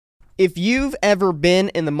If you've ever been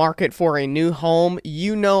in the market for a new home,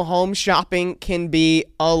 you know home shopping can be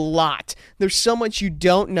a lot. There's so much you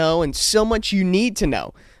don't know and so much you need to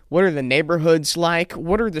know. What are the neighborhoods like?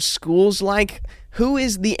 What are the schools like? Who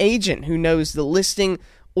is the agent who knows the listing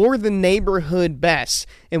or the neighborhood best?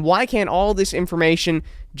 And why can't all this information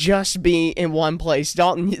just be in one place?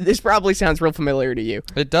 Dalton, this probably sounds real familiar to you.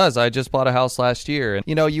 It does. I just bought a house last year. And,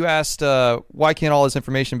 you asked, why can't all this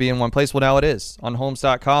information be in one place? Well, now it is. On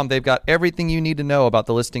Homes.com, they've got everything you need to know about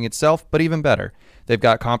the listing itself, but even better. They've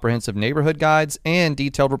got comprehensive neighborhood guides and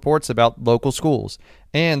detailed reports about local schools.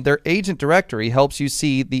 And their agent directory helps you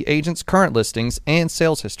see the agent's current listings and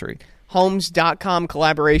sales history. Homes.com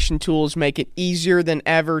collaboration tools make it easier than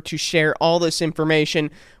ever to share all this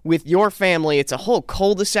information with your family. It's a whole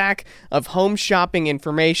cul-de-sac of home shopping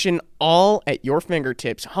information all at your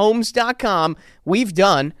fingertips. Homes.com, we've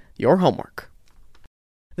done your homework.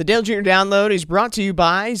 The Dale Jr. Download is brought to you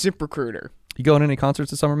by ZipRecruiter. You going to any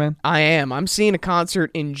concerts this summer, man? I am. I'm seeing a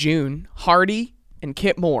concert in June. Hardy and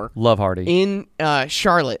Kip Moore. Love Hardy. In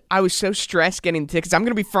Charlotte. I was so stressed getting the tickets. I'm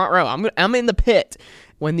going to be front row. I'm in the pit.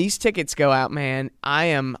 When these tickets go out, man, I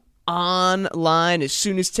am online as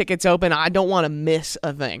soon as tickets open. I don't want to miss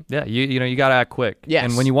a thing. Yeah, you got to act quick. Yes.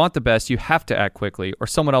 And when you want the best, you have to act quickly or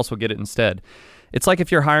someone else will get it instead. It's like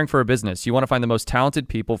if you're hiring for a business, you want to find the most talented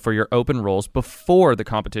people for your open roles before the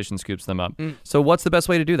competition scoops them up. So what's the best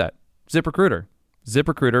way to do that? ZipRecruiter.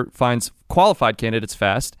 ZipRecruiter finds qualified candidates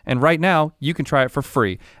fast, and right now, you can try it for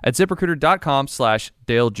free at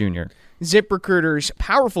ZipRecruiter.com/Dale Jr. ZipRecruiter's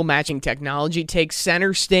powerful matching technology takes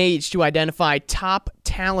center stage to identify top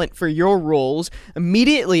talent for your roles.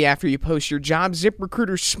 Immediately after you post your job,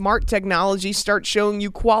 ZipRecruiter's smart technology starts showing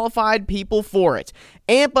you qualified people for it.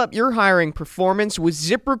 Amp up your hiring performance with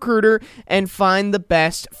ZipRecruiter and find the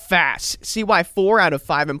best fast. See why 4 out of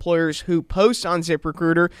 5 employers who post on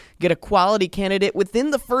ZipRecruiter get a quality candidate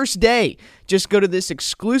within the first day. Just go to this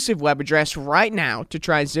exclusive web address right now to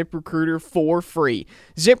try ZipRecruiter for free.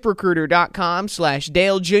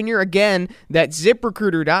 ZipRecruiter.com/Dale Jr. Again, that's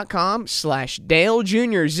ZipRecruiter.com/Dale Jr.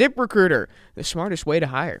 ZipRecruiter, the smartest way to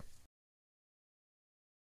hire.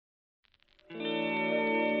 The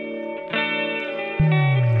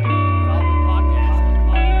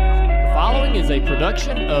following is a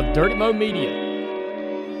production of Dirty Mo Media.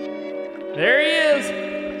 There he is.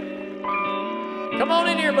 Come on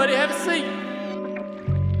in here, buddy. Have a seat.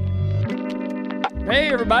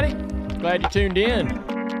 Hey, everybody. Glad you tuned in.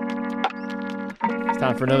 It's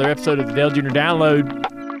time for another episode of the Dale Jr. Download.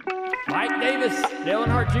 Mike Davis, Dale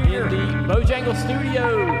Earnhardt Jr. in the Bojangle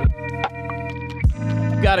Studio.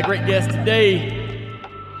 We've got a great guest today.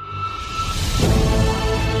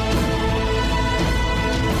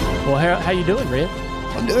 Well, how you doing, Red?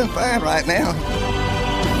 I'm doing fine right now.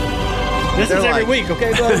 This is every week,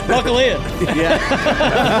 okay, bro? Buckle in. Yeah.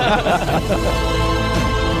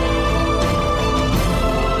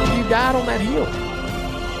 You died on that hill.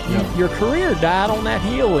 Your career died on that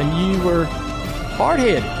hill, and you were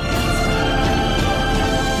hard-headed.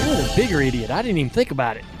 You're the bigger idiot. I didn't even think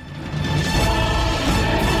about it.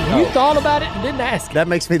 You thought about it and didn't ask. That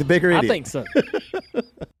makes me the bigger idiot. I think so.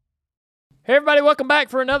 Hey, everybody, welcome back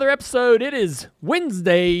for another episode. It is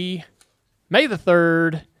Wednesday, May the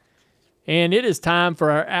 3rd, and it is time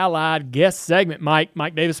for our Allied guest segment. Mike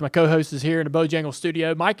Davis, my co-host, is here in the Bojangle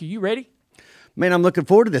Studio. Mike, are you ready? Man, I'm looking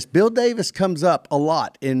forward to this. Bill Davis comes up a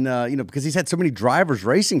lot in, because he's had so many drivers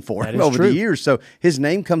racing for him over the years. So his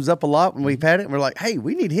name comes up a lot when we've had it, and we're like, hey,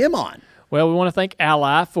 we need him on. Well, we want to thank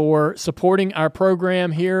Ally for supporting our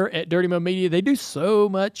program here at Dirty Mo Media. They do so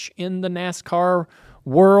much in the NASCAR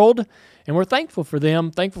world, and we're thankful for them,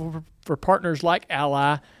 thankful for partners like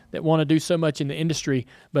Ally that want to do so much in the industry.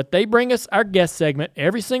 But they bring us our guest segment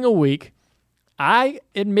every single week. I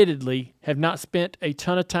admittedly have not spent a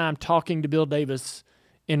ton of time talking to Bill Davis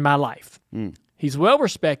in my life. He's well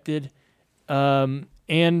respected, and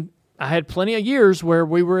I had plenty of years where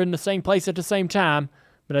we were in the same place at the same time,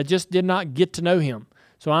 but I just did not get to know him.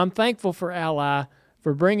 So I'm thankful for Ally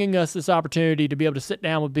for bringing us this opportunity to be able to sit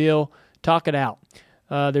down with Bill, talk it out.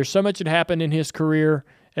 There's so much that happened in his career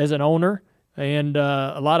as an owner, and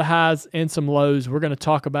a lot of highs and some lows. We're going to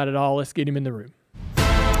talk about it all. Let's get him in the room.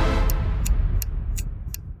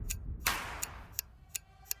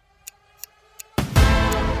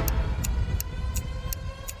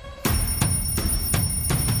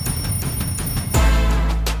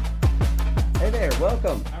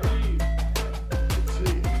 Welcome. How are you? Good to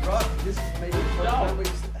see you. Rock, this is maybe the first time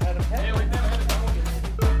we've had a pet. Yeah, we've never had a dog.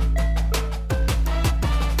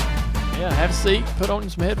 Yeah, have a seat. Put on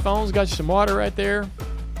some headphones. Got you some water right there.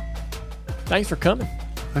 Thanks for coming.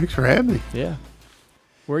 Thanks for having me. Yeah.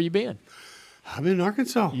 Where you been? I've been in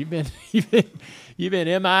Arkansas. You've been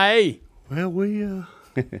MIA. Well, we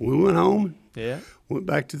went home. Yeah. Went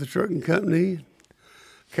back to the trucking company,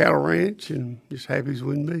 cattle ranch, and just happy as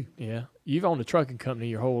we can be. Yeah. You've owned a trucking company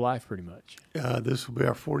your whole life pretty much. This will be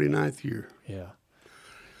our 49th year. Yeah.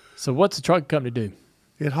 So what's the trucking company do?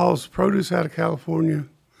 It hauls produce out of California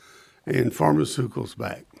and pharmaceuticals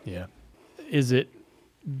back. Yeah. Is it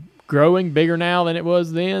growing bigger now than it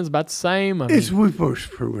was then? It's about the same? We've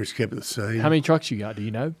pretty much kept it the same. How many trucks you got? Do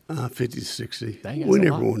you know? 50 to 60. Dang, We that's a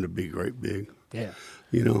never lot. wanted to be great big. Yeah.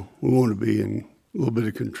 You know, we want to be in a little bit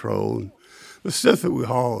of control. And the stuff that we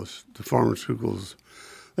haul is the pharmaceuticals.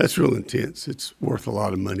 That's real intense. It's worth a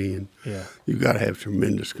lot of money, and Yeah. you've got to have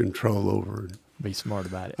tremendous control over it. Be smart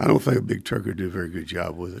about it. I don't think a big truck would do a very good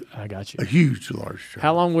job with it. I got you. A huge, large truck.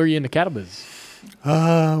 How long were you in the cattle business?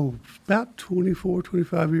 About 24,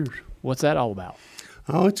 25 years. What's that all about?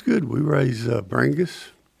 Oh, it's good. We raise Brangus.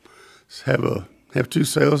 Have 2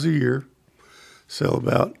 sales a year. Sell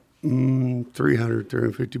about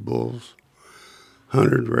 350 bulls,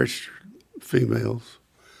 100 registered females,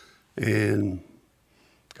 and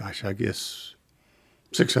gosh, I guess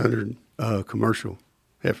 600 commercial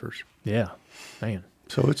heifers. Yeah. Man.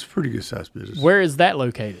 So it's a pretty good sized business. Where is that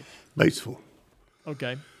located? Batesville.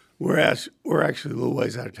 Okay. We're actually a little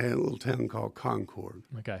ways out of town, a little town called Concord.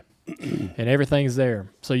 Okay. And everything's there.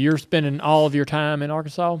 So you're spending all of your time in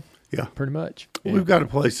Arkansas? Yeah. Pretty much. Yeah. We've got a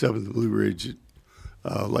place up in the Blue Ridge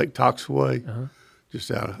at Lake Toxaway,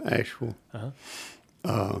 just out of Asheville,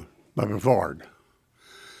 by Brevard.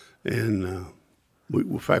 And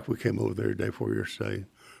in fact, we came over there the day before yesterday,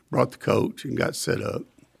 brought the coach and got set up.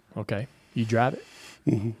 Okay. You drive it?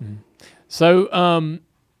 Mm-hmm. So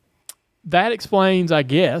that explains, I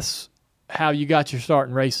guess, how you got your start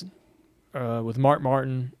in racing with Mark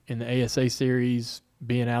Martin in the ASA series,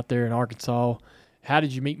 being out there in Arkansas. How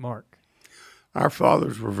did you meet Mark? Our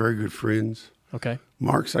fathers were very good friends. Okay.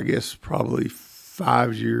 Mark's, I guess, probably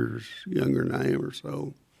 5 years younger than I am or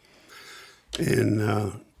so.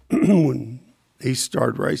 And when he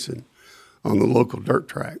started racing on the local dirt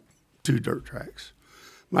track, 2 dirt tracks,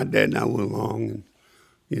 my dad and I went along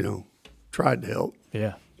and, tried to help.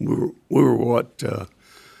 Yeah. We were what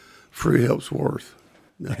free help's worth.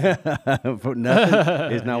 For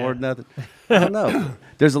nothing. It's not worth nothing. I don't know.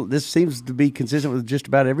 This seems to be consistent with just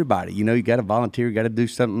about everybody. You got to volunteer, you got to do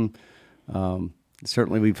something.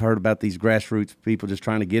 Certainly, we've heard about these grassroots people just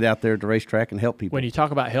trying to get out there at the racetrack and help people. When you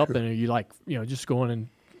talk about helping, are you like, just going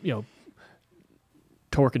and,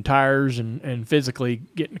 torquing tires and physically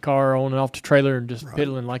getting the car on and off the trailer and just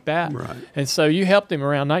piddling like that? Right. And so you helped him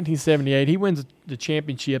around 1978. He wins the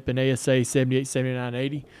championship in ASA 78, 79,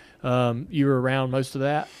 80. You were around most of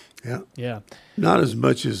that? Yeah. Yeah. Not as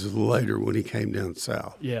much as later when he came down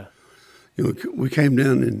south. Yeah. We came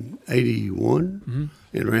down in 81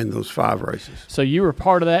 and ran those 5 races. So you were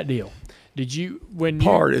part of that deal. Did you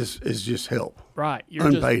Part is just help. Right.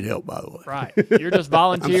 Unpaid help, by the way. Right. You're just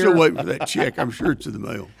volunteer. I'm still waiting for that check. I'm sure it's in the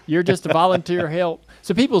mail. You're just a volunteer help.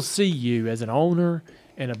 So people see you as an owner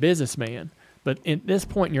and a businessman. But at this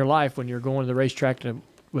point in your life, when you're going to the racetrack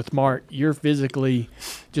with Mark, you're physically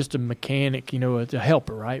just a mechanic, a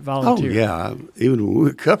helper, right? Volunteer. Oh, yeah. Even when we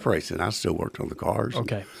were cup racing, I still worked on the cars.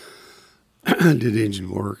 Okay. Did engine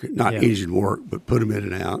work. Not engine work, but put them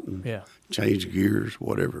in and out and change gears,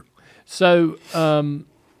 whatever. So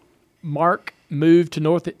Mark moved to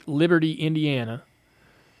North Liberty, Indiana,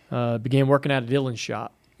 began working out at Dillon's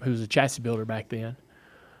shop, who was a chassis builder back then.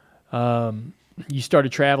 You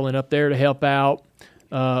started traveling up there to help out.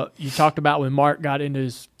 You talked about when Mark got into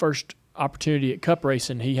his first opportunity at cup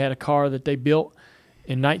racing, he had a car that they built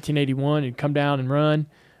in 1981 and come down and run.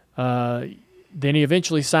 Then he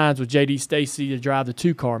eventually signs with J.D. Stacy to drive the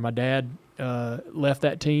 2 car. My dad left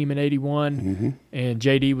that team in 81, and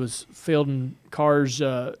J.D. was fielding cars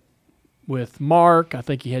with Mark. I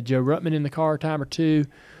think he had Joe Ruttman in the car a time or 2.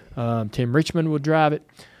 Tim Richmond would drive it.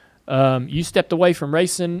 You stepped away from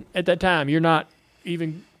racing at that time.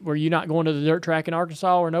 Were you not going to the dirt track in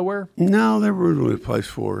Arkansas or nowhere? No, there wasn't really a place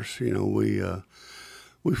for us.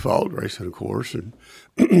 We followed racing, of course, and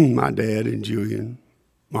my dad and Julian,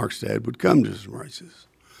 Mark's dad, would come to some races.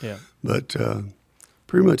 Yeah. But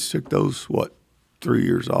pretty much took those, 3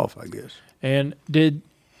 years off, I guess. And did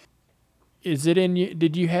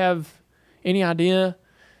you have any idea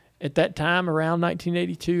at that time around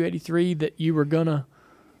 1982, 83 that you were going to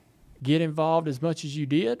get involved as much as you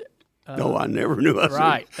did? No, I never knew I was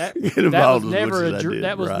right. going to get involved was as never much as I did.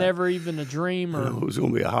 That was right. never even a dream. Or, no, it was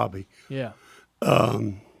going to be a hobby. Yeah.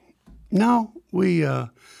 No, we,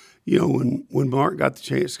 when Mark got the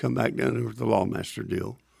chance to come back down there with the Lawmaster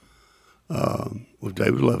deal, with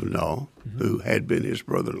David Levendahl, who had been his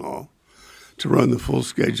brother-in-law, to run the full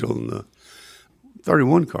schedule in the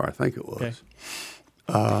 31 car, I think it was.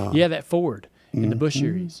 Okay. Yeah, that Ford in the Busch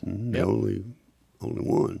Series. The only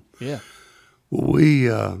one. Yeah. Well, we,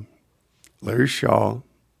 Larry Shaw,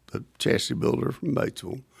 the chassis builder from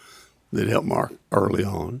Batesville, that helped Mark early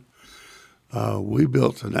on, we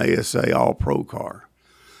built an ASA All-Pro car.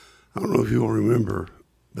 I don't know if you'll remember,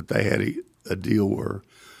 but they had a deal where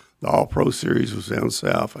the All-Pro Series was down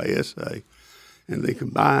south, ASA, and they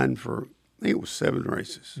combined for, I think it was 7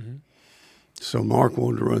 races. So Mark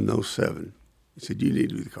wanted to run those 7. He said, you need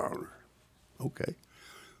to be the car owner. Okay.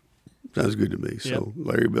 Sounds good to me. So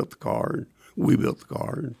Larry built the car, and we built the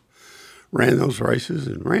car, and ran those races,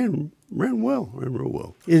 and ran real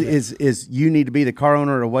well. Is you need to be the car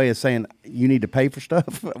owner a way of saying you need to pay for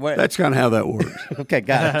stuff? That's kind of how that works. Okay,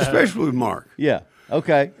 got it. Especially with Mark. Yeah.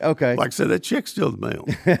 Okay. Like I said, that check's still in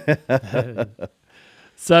the mail.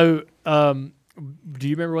 So, do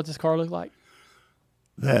you remember what this car looked like?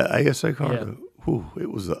 That ASA car, Yeah. It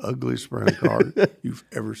was the ugliest brown car you've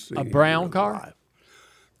ever seen. A brown in your car? life.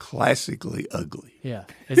 Classically ugly. Yeah.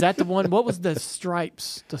 Is that the one? What was the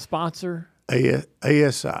stripes, the sponsor?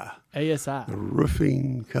 ASI, ASI. the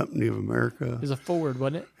Roofing Company of America. It was a Ford,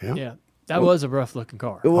 wasn't it? Yeah. That was a rough looking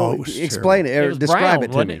car. Well, it was explain It it or was describe brown, it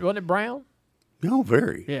to wasn't me. it? Wasn't it brown? No,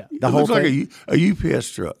 very. Yeah. It whole looks like thing? a UPS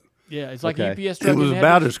truck. Yeah, it's like Okay. a UPS truck. It was and had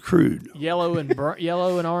about those as crude. yellow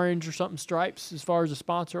and orange or something stripes as far as a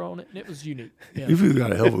sponsor on it, and it was unique. Yeah. If you've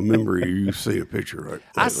got a hell of a memory, you see a picture of it.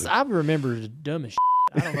 lately. I remember the dumbest.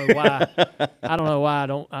 I don't know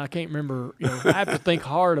why. I can't remember. I have to think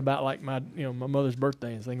hard about like my mother's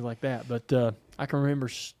birthday and things like that. But I can remember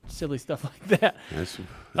silly stuff like that.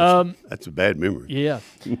 That's a bad memory. Yeah.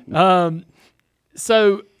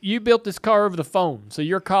 So you built this car over the phone. So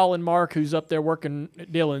you're calling Mark, who's up there working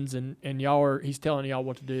at Dillon's, and he's telling y'all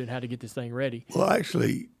what to do and how to get this thing ready. Well,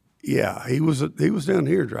 actually, yeah, he was down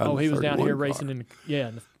here driving. Oh, he was down 31 here car. racing in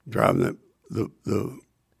the Driving the.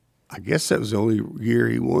 I guess that was the only year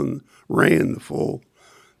he ran the full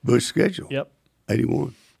Busch schedule. Yep.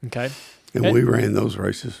 81. Okay. And we ran those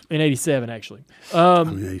races. In 87, actually.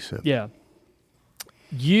 87. Yeah.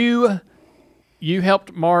 You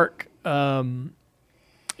helped Mark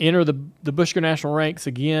enter the Buschker National ranks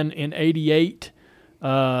again in 88.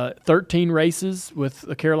 13 races with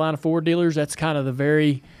the Carolina Ford dealers. That's kind of the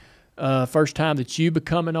very first time that you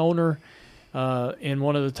become an owner in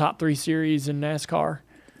one of the top 3 series in NASCAR.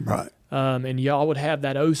 Right. And y'all would have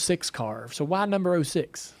that 06 car. So why number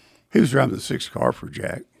 06? He was driving the 6 car for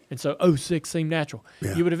Jack. And so 06 seemed natural.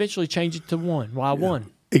 Yeah. You would eventually change it to 1. Why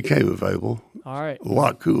 1? It came available. All right. A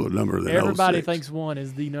lot cooler number than Everybody 06. thinks 1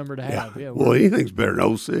 is the number to have. Yeah. Well, anything's better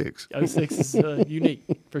than 06. 06 is unique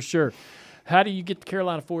for sure. How do you get the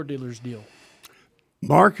Carolina Ford dealers deal?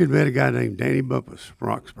 Mark had met a guy named Danny Bumpus from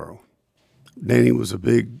Roxborough. Danny was a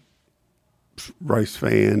big race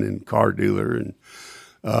fan and car dealer, and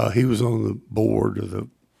he was on the board of the,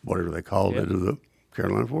 whatever they called it, of the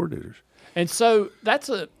Carolina Ford dealers. And so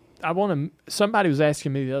somebody was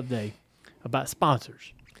asking me the other day about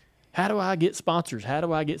sponsors. How do I get sponsors?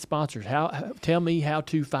 Tell me how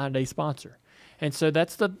to find a sponsor. And so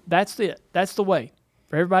that's the way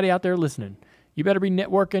for everybody out there listening. You better be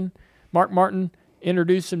networking. Mark Martin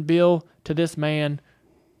introducing Bill to this man.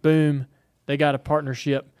 Boom. They got a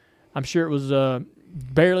partnership. I'm sure it was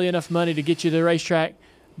barely enough money to get you to the racetrack.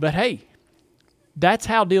 But, hey, that's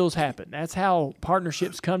how deals happen. That's how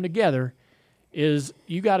partnerships come together is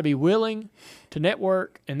you got to be willing to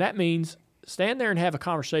network, and that means stand there and have a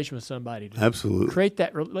conversation with somebody to Absolutely. create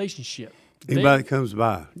that relationship. Anybody that comes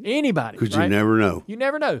by. Anybody. Because right? you never know. You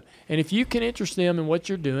never know. And if you can interest them in what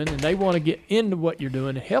you're doing and they want to get into what you're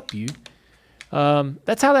doing and help you,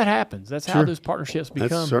 that's how that happens. That's how those partnerships become.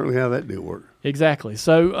 That's certainly how that deal worked. Exactly.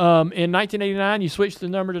 So in 1989, you switched the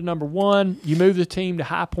number to number 1. You moved the team to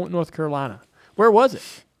High Point, North Carolina. Where was it?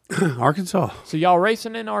 Arkansas. So y'all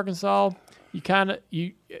racing in Arkansas.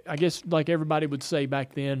 I guess like everybody would say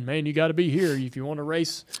back then, man, you got to be here. If you want to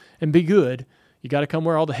race and be good, you got to come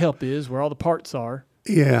where all the help is, where all the parts are.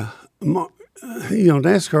 Yeah.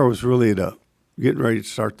 NASCAR was really getting ready to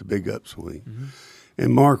start the big upswing. Mm-hmm.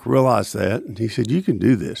 And Mark realized that, and he said, you can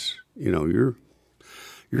do this. You're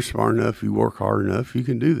smart enough. You work hard enough. You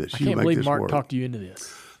can do this. I you can't make believe this Mark work. talked you into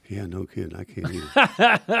this. Yeah, no kidding. I can't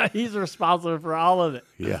either. He's responsible for all of it.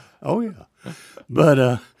 Yeah. Oh, yeah.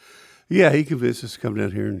 But, he convinced us to come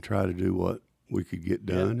down here and try to do what we could get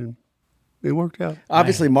done, and it worked out.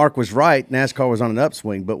 Obviously, Mark was right. NASCAR was on an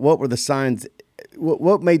upswing, but what were the signs?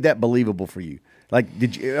 What made that believable for you? Like,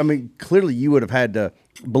 clearly you would have had to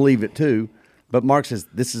believe it too. But Mark says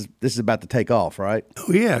this is about to take off, right?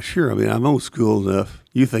 Oh yeah, sure. I mean, I'm old school enough.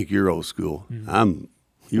 You think you're old school?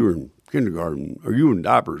 You were in kindergarten, or you were in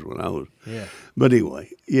diapers when I was. Yeah. But anyway,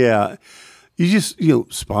 yeah,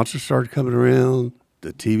 sponsors started coming around.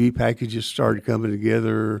 The TV packages started coming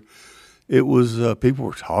together. It was people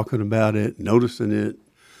were talking about it, noticing it.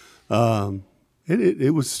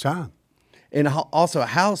 It was time. And also,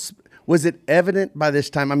 how was it evident by this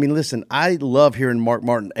time? I mean, listen, I love hearing Mark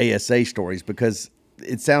Martin ASA stories because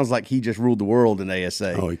it sounds like he just ruled the world in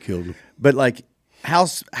ASA. Oh, he killed him. But like, how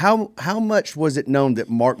much was it known that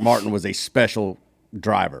Mark Martin was a special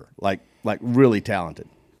driver, like really talented?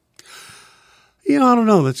 I don't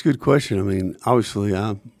know. That's a good question. I mean, obviously,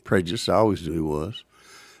 I'm prejudiced. I always knew he was,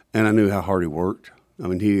 and I knew how hard he worked. I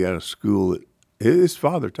mean, he got a school that his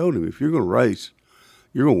father told him, if you're going to race,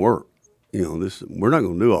 you're going to work. We're not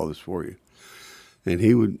going to do all this for you. And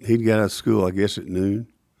he'd get out of school, I guess, at noon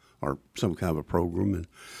or some kind of a program, and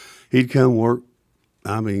he'd come work.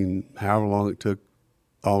 I mean, however long it took,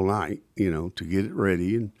 all night, to get it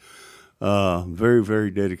ready, and very,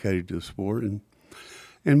 very dedicated to the sport.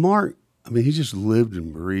 And Mark, I mean, he just lived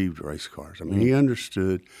and breathed race cars. I mean, he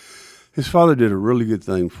understood. His father did a really good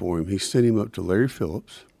thing for him. He sent him up to Larry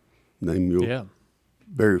Phillips, named you're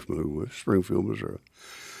very familiar with, Springfield, Missouri.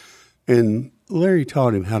 And Larry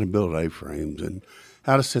taught him how to build A-frames and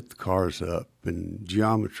how to set the cars up and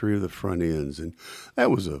geometry of the front ends. And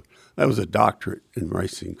that was a doctorate in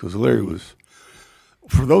racing, because Larry was,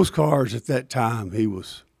 for those cars at that time, he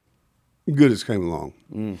was good as came along.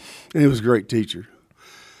 And he was a great teacher.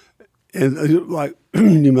 And like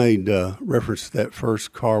you made reference to that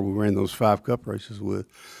first car we ran those 5 Cup races with,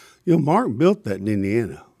 Mark built that in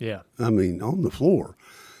Indiana. Yeah. I mean, on the floor.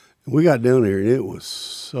 And we got down there, and it was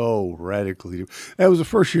so radically different. That was the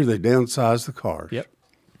first year they downsized the cars. Yep.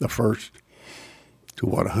 The first to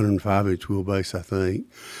 105-inch wheelbase, I think.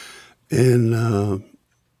 And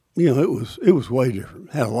it was way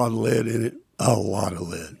different. Had a lot of lead in it. A lot of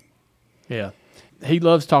lead. Yeah. He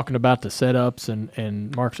loves talking about the setups,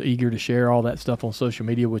 and Mark's eager to share all that stuff on social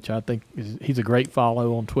media, which I think he's a great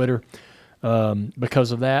follow on Twitter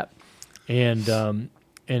because of that. And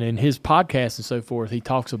in his podcast and so forth, he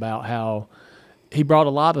talks about how he brought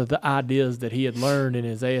a lot of the ideas that he had learned in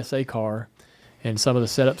his ASA car and some of the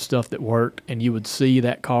setup stuff that worked, and you would see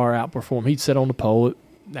that car outperform. He'd sit on the pole at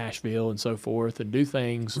Nashville and so forth and do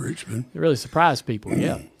things Richmond. that really surprised people.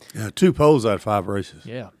 Yeah. Yeah, 2 poles out of 5 races.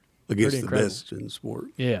 Yeah. Against the best in the sport.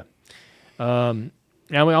 Yeah. Now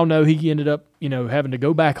we all know he ended up, having to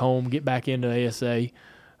go back home, get back into ASA.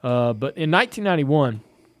 But in 1991,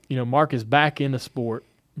 Mark is back in the sport,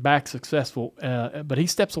 back successful, but he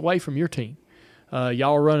steps away from your team.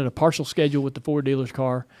 Y'all are running a partial schedule with the Ford dealer's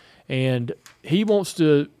car, and he wants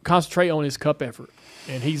to concentrate on his Cup effort.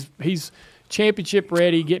 And he's championship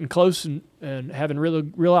ready, getting close and having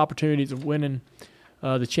real opportunities of winning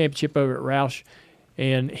the championship over at Roush.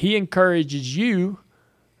 And he encourages you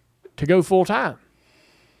to go full time.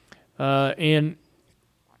 And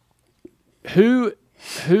who,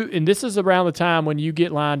 and this is around the time when you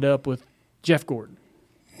get lined up with Jeff Gordon.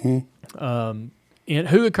 And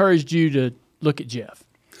who encouraged you to look at Jeff?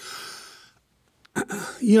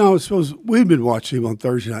 I suppose we'd been watching him on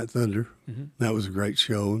Thursday Night Thunder. That was a great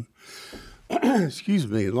show. Excuse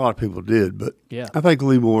me, a lot of people did, but yeah. I think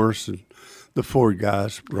Lee Morris and the Ford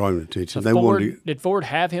guys brought him attention. Did Ford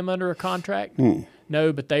have him under a contract?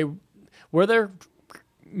 No, but were there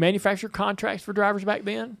manufacturer contracts for drivers back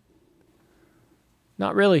then?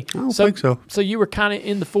 Not really. I don't think so. So you were kind of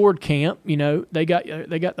in the Ford camp. They got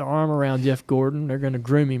their arm around Jeff Gordon. They're going to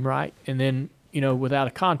groom him right, and then without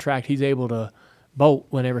a contract, he's able to bolt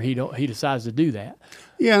whenever he decides to do that.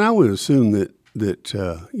 Yeah, and I would assume that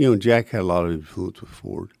Jack had a lot of influence with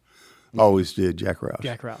Ford. Always did, Jack Roush.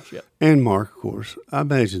 Jack Roush, yep. And Mark, of course. I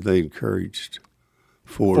imagine they encouraged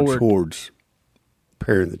Ford's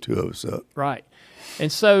pairing the two of us up. Right.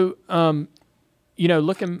 And so,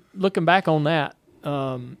 looking back on that,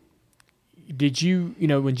 did you,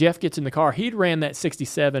 when Jeff gets in the car, he'd ran that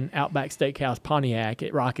 67 Outback Steakhouse Pontiac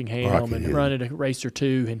at Rockingham and running a race or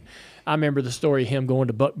two. And I remember the story of him going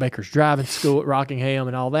to Buck Baker's driving school at Rockingham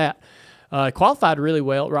and all that. Qualified really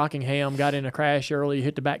well at Rockingham, got in a crash early,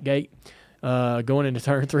 hit the back gate, going into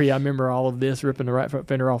turn 3. I remember all of this, ripping the right front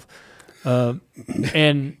fender off. But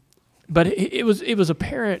it was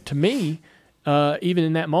apparent to me, even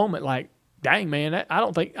in that moment, like, dang, man, I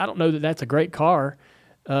don't know that that's a great car.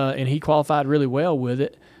 And he qualified really well with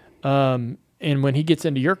it. And when he gets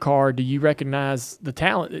into your car, do you recognize the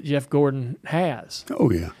talent that Jeff Gordon has?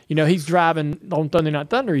 Oh, yeah. He's driving on Thursday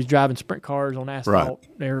Night Thunder. He's driving sprint cars on asphalt.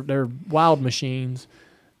 Right. They're wild machines.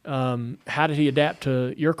 How did he adapt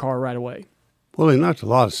to your car right away? Well, he knocked a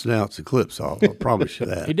lot of snouts and clips off. I promise you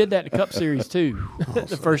that. He did that in the Cup Series too,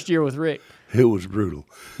 the first year with Rick. It was brutal,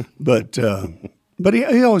 but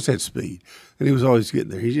he always had speed, and he was always getting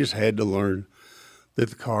there. He just had to learn that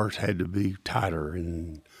the cars had to be tighter,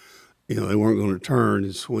 and they weren't going to turn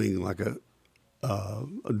and swing like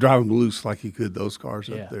drive them loose like he could those cars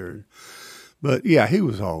up there. But yeah, he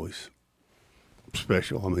was always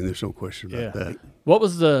special. I mean, there's no question about that. What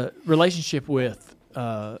was the relationship with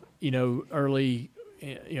early,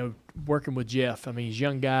 working with Jeff? I mean, he's a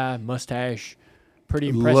young guy, mustache, pretty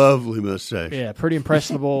impressive. Lovely mustache. Yeah, pretty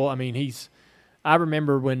impressionable. I mean, I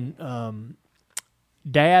remember when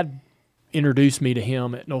Dad introduced me to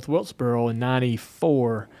him at North Wilkesboro in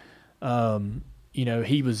 '94.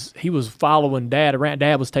 He was following Dad around.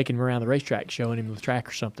 Dad was taking him around the racetrack, showing him the track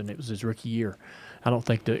or something. It was his rookie year. I don't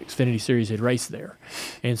think the Xfinity Series had raced there,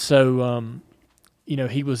 and so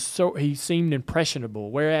he seemed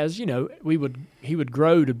impressionable. Whereas he would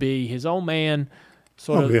grow to be his own man,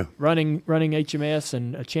 sort of running HMS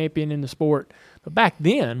and a champion in the sport. But back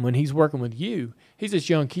then, when he's working with you, he's this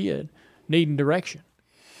young kid needing direction.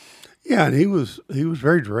 Yeah, and he was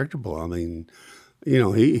very directable. I mean,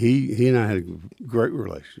 he and I had a great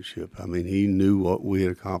relationship. I mean, he knew what we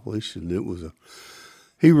had accomplished, and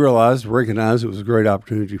he recognized it was a great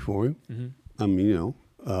opportunity for him. Mm-hmm. I mean,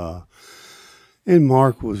 and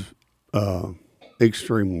Mark was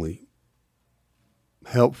extremely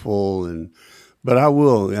helpful, but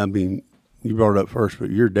you brought it up first, but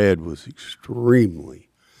your dad was extremely,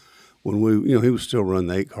 he was still running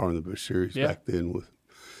the 8 car in the Busch Series back then with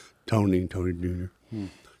Tony Jr.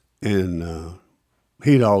 And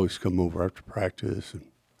he'd always come over after practice, and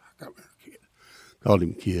I called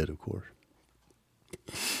him Kid, of course.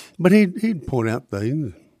 But he'd point out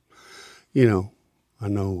things. I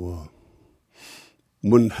know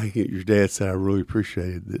one thing that your dad said I really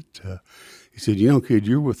appreciated that he said, Kid,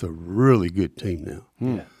 you're with a really good team now.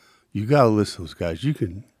 Yeah. You got to listen to those guys. You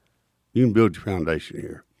can build your foundation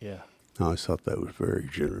here. Yeah. I always thought that was very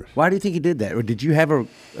generous. Why do you think he did that? Or did you have a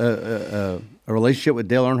relationship with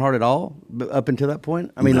Dale Earnhardt at all up until that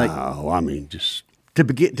point? I mean, just to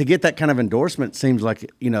get that kind of endorsement seems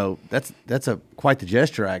like that's quite the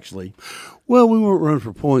gesture, actually. Well, we weren't running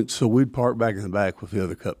for points, so we'd park back in the back with the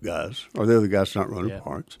other Cup guys, or the other guys not running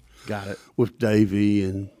points. Got it. With Davey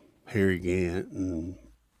and Harry Gant and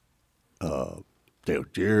Dale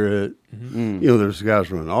Jarrett. Mm-hmm. There's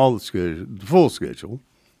guys running all the full schedule,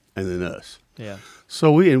 and then us. Yeah.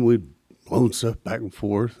 So we'd loan stuff back and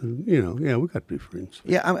forth, and we got to be friends.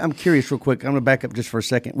 Yeah, I'm curious, real quick. I'm going to back up just for a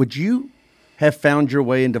second. Would you have found your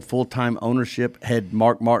way into full-time ownership had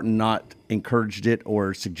Mark Martin not encouraged it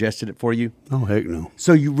or suggested it for you? Oh, heck no.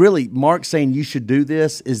 So Mark saying you should do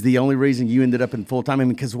this is the only reason you ended up in full-time? I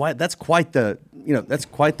mean, because that's quite the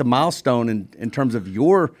milestone in terms of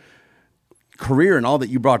your career and all that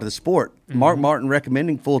you brought to the sport. Mm-hmm. Mark Martin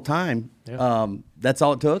recommending full-time, that's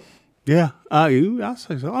all it took? Yeah, I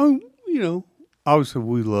say so. Obviously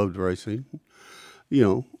we loved racing.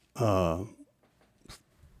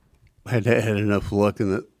 Had enough luck in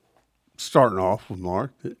that starting off with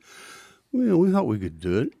Mark that we thought we could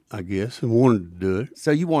do it, I guess, and wanted to do it. So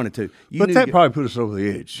you wanted to, but that probably put us over the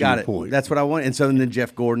edge. Got it. Point. That's what I wanted. And so then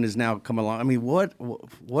Jeff Gordon is now coming along. I mean, what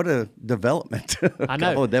a development! I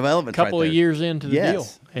know. Development. A couple right of years into the deal,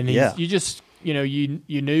 and you just you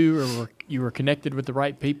knew or you were connected with the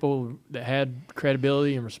right people that had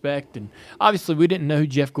credibility and respect. And obviously, we didn't know who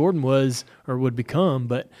Jeff Gordon was or would become,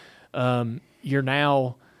 but you're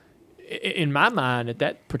now. In my mind, at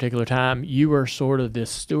that particular time, you were sort of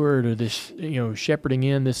this steward or this, shepherding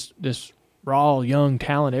in this raw young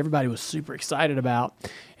talent everybody was super excited about,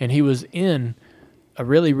 and he was in a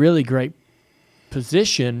really, really great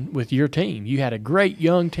position with your team. You had a great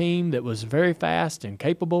young team that was very fast and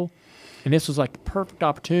capable, and this was like the perfect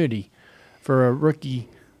opportunity for a rookie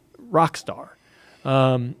rock star.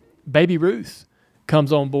 Baby Ruth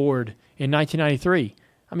comes on board in 1993.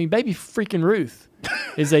 I mean, Baby freaking Ruth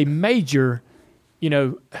is a major,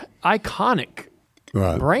 iconic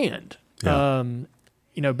brand. Yeah.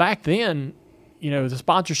 Back then, the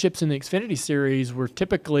sponsorships in the Xfinity Series were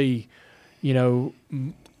typically,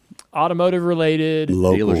 automotive related,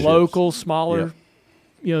 local, smaller,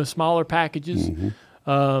 smaller packages.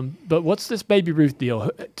 Mm-hmm. But what's this Baby Ruth deal?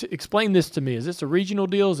 Explain this to me. Is this a regional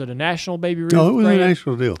deal? Is it a national Baby Ruth? No, it was brand? a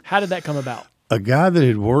national deal. How did that come about? A guy that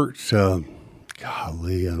had worked,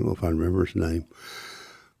 golly, I don't know if I remember his name.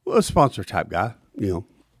 Well, a sponsor type guy,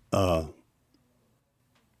 got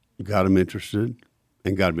him interested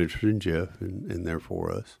in Jeff and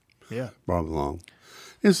therefore us. Yeah. Brought him along.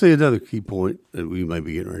 And see, another key point that we may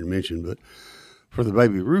be getting ready to mention, but for the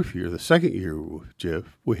Baby Ruth year, the second year with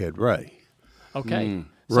Jeff, we had Ray. Okay.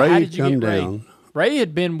 So Ray how did you come get Ray? down. Ray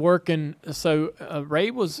had been working. So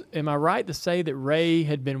Ray was. Am I right to say that Ray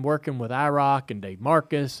had been working with IROC and Dave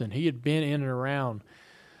Marcus, and he had been in and around.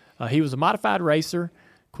 He was a modified racer.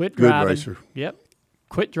 Quit Good driving. racer. Yep.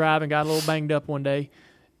 Quit driving. Got a little banged up one day.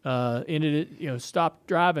 Ended it. Stopped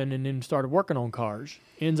driving and then started working on cars.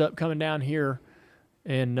 Ends up coming down here,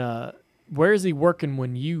 and where is he working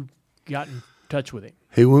when you got in touch with him?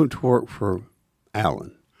 He went to work for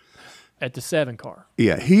Allen. At the 7 car.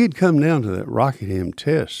 Yeah, he had come down to that Rockingham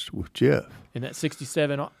test with Jeff. In that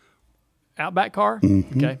 67 Outback car?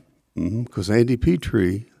 Mm-hmm. Okay. Because Andy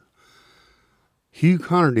Petrie, Hugh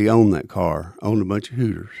Connerty owned that car, owned a bunch of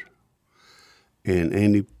Hooters. And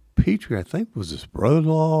Andy Petrie, I think, was his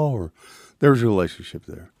brother-in-law, or there was a relationship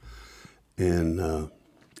there. And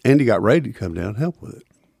Andy got Ray to come down and help with it.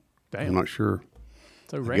 Damn. I'm not sure.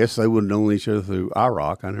 So I Ray, guess they would have known each other through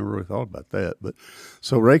IROC. I never really thought about that. But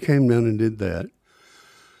so Ray came down and did that.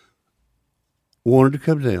 Wanted to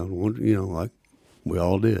come down, like we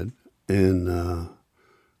all did, and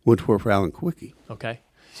went to work for Alan Quickie. okay.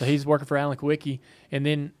 So he's working for Alan Kowicki, and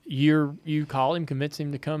then you call him, convince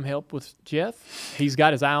him to come help with Jeff. He's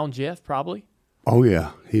got his eye on Jeff, probably. Oh,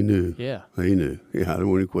 yeah, he knew. Yeah. He knew. Yeah, I don't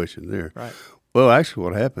want any question there. Right. Well, actually,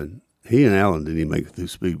 what happened, he and Alan didn't even make it through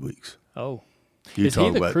Speed Weeks. Oh. You Is he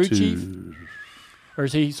talk the about crew chief? Or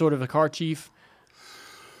is he sort of a car chief?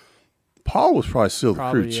 Paul was probably still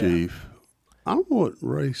Probably, the crew yeah. chief. I don't know what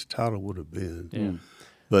Ray's title would have been. Yeah.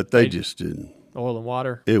 But they just didn't. Oil and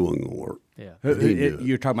water? It wasn't going to work. Yeah. He knew it.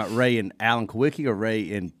 You're talking about Ray and Alan Kowicki or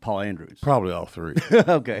Ray and Paul Andrews? Probably all three.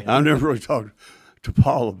 Okay. I've never really talked to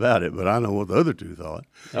Paul about it, but I know what the other two thought.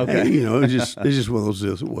 Okay. And, it's just one of those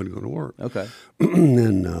deals that wasn't going to work. Okay.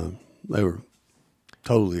 And they were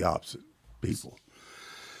totally opposite people.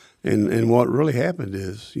 And what really happened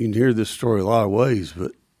is, you can hear this story a lot of ways,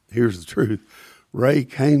 but here's the truth. Ray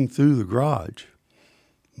came through the garage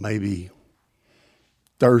maybe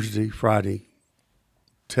Thursday, Friday,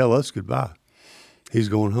 tell us goodbye. He's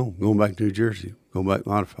going home, going back to New Jersey, going back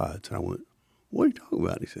modifieds. And I went, what are you talking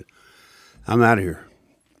about? He said, I'm out of here.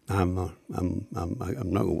 I'm not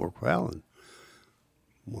going to work for Alan.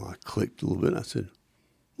 Well, I clicked a little bit, and I said,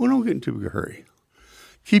 well, don't get in too big a hurry.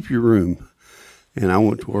 Keep your room. And I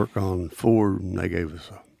went to work on Ford, and they gave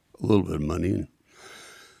us a little bit of money. And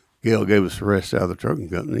Gail gave us the rest out of the trucking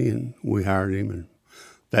company, and we hired him. And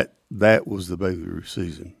that was the Baby Ruth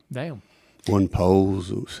season. Damn. Won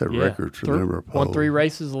poles, set records for the number of poles. Won 3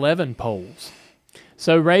 races, 11 poles.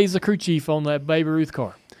 So Ray's the crew chief on that Baby Ruth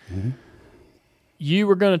car. Mm-hmm. You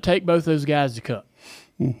were going to take both those guys to Cup.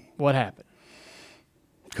 What happened?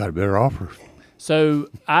 Got a better offer. So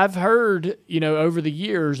I've heard, over the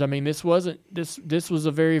years, I mean, this was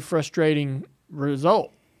a very frustrating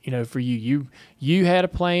result, for you. You had a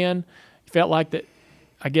plan. You felt like that,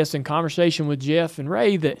 I guess, in conversation with Jeff and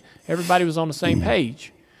Ray, that everybody was on the same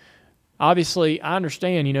page. Obviously, I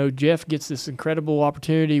understand, Jeff gets this incredible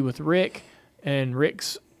opportunity with Rick, and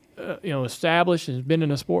Rick's, established and has been in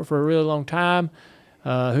the sport for a really long time.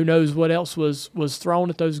 Who knows what else was thrown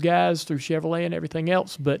at those guys through Chevrolet and everything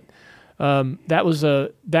else, but that was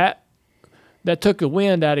that took the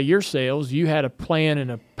wind out of your sails. You had a plan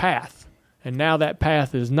and a path, and now that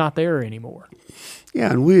path is not there anymore.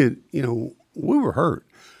 Yeah, and we had, we were hurt,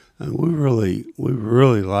 and we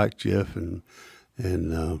really liked Jeff, and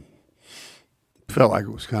felt like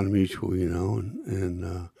it was kind of mutual,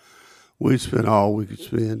 and we'd spent all we could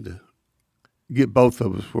spend to get both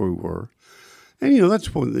of us where we were, and that's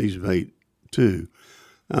the point that he's made too.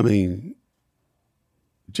 I mean,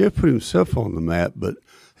 Jeff put himself on the map, but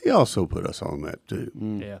he also put us on the map too.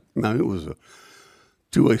 Yeah. I mean, it was a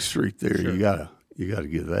two-way street there. Sure. You gotta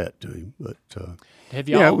give that to him. But Have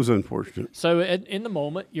y'all, yeah, it was unfortunate. So in the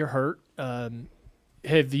moment, you're hurt.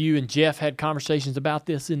 Have you and Jeff had conversations about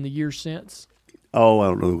this in the years since? Oh, I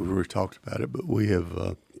don't know that we've really talked about it, but we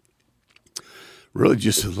have really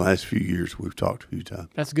just in the last few years we've talked a few times.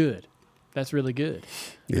 That's good. That's really good.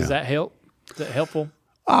 Yeah. Does that help? Is that helpful?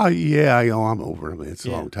 Yeah, I'm over it. I mean, it's a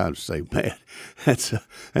Yeah. long time to stay mad. That's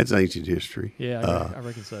ancient history. Yeah, I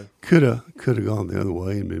reckon so. Could have gone the other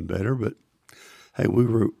way and been better, but hey, we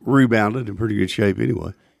were rebounded in pretty good shape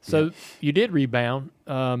anyway. So you did rebound.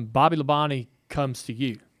 Bobby Labonte comes to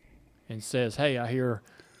you and says, hey, I hear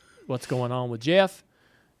what's going on with Jeff,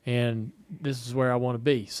 and this is where I want to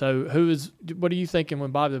be. So what are you thinking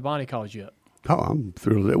when Bobby Labonte calls you up? Oh, I'm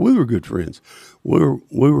thrilled with that. We were good friends. We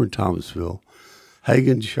were in Thomasville.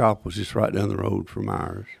 Hagen's shop was just right down the road from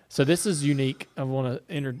ours. So this is unique. I want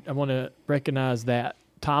to recognize that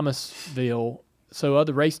Thomasville, so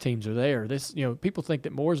other race teams are there. This, people think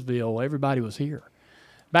that Mooresville, everybody was here.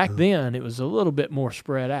 Back then, it was a little bit more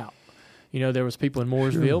spread out. There was people in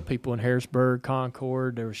Mooresville, people in Harrisburg,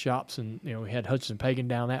 Concord. There were shops, and we had Hutchinson Pagan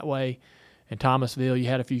down that way. In Thomasville, you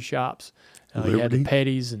had a few shops. You had the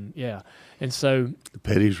Petties, and so the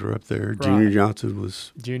Petties were up there. Right. Junior Johnson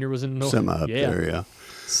was in the semi up there. Yeah.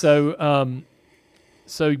 So,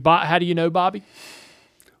 how do you know Bobby?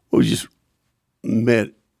 Well, we just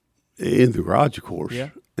met in the garage, of course. Yeah.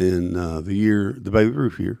 In the Baby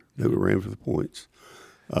Ruth year that we ran for the points.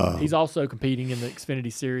 He's also competing in the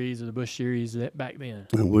Xfinity Series or the Busch Series back then.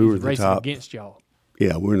 And we were the racing top against y'all.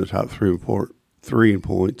 Yeah, we're in the top three in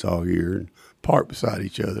points all year and parked beside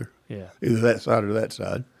each other. Yeah. Either that side or that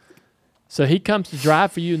side. So he comes to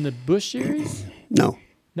drive for you in the Busch Series? No.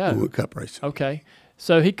 No. We went cup racing. Okay.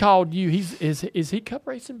 So he called you. Is he cup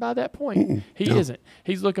racing by that point? He no. isn't.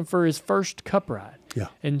 He's looking for his first cup ride. Yeah.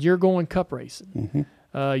 And you're going cup racing.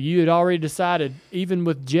 You had already decided, even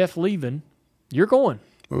with Jeff leaving, you're going.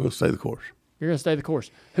 We're going to stay the course. You're going to stay the course.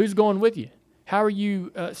 Who's going with you? How are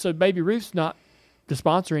you? So Baby Ruth's not the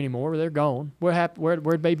sponsor anymore. They're gone. What happened?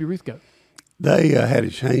 Where'd Baby Ruth go? They had a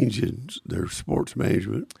change in their sports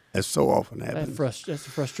management, as so often happens. That's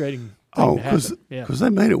a frustrating thing to happen. Because they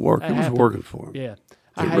made it work. That It was happened. working for them. Yeah.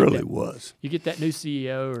 It really was. You get that new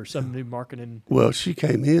CEO or some new marketing. Well, she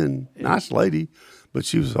came in, nice lady, but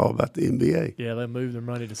she was all about the NBA. Yeah, they moved their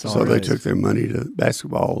money to something. So they took their money to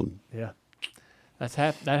basketball. Yeah.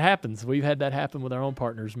 That happens. We've had that happen with our own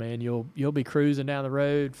partners, man. You'll be cruising down the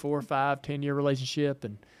road, 4 or 5, 10-year relationship,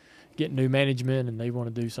 and get new management, and they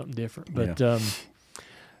want to do something different. But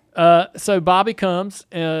so Bobby comes,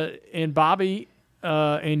 and Bobby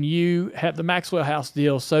and you have the Maxwell House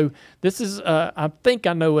deal. So this is, I think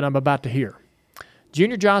I know what I'm about to hear.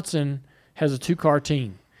 Junior Johnson has a 2-car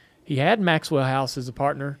team. He had Maxwell House as a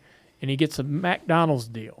partner, and he gets a McDonald's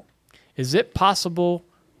deal. Is it possible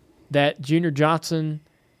that Junior Johnson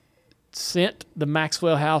sent the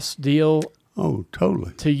Maxwell House deal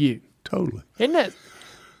Totally. to you? Totally. Isn't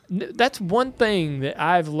that's one thing that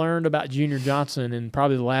I've learned about Junior Johnson in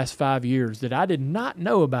probably the last 5 years that I did not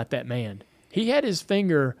know about that man. He had his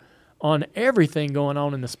finger on everything going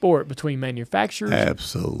on in the sport between manufacturers,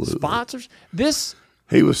 Absolutely. sponsors.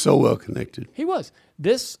 He was so well connected. He was.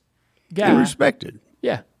 This guy, And respected.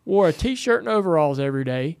 yeah, wore a T-shirt and overalls every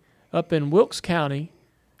day up in Wilkes County,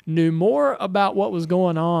 knew more about what was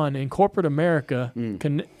going on in corporate America, in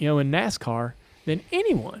NASCAR, than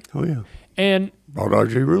anyone. Oh, yeah. And Brought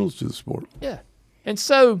R.J. Reynolds to the sport. yeah, and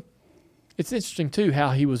so it's interesting too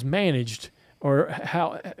how he was managed, or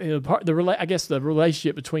how I guess the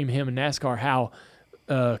relationship between him and NASCAR, how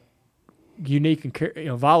unique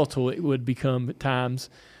and volatile it would become at times,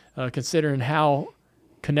 considering how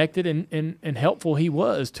connected and helpful he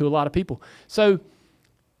was to a lot of people. So.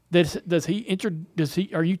 Are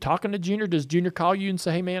you talking to Junior? Does Junior call you and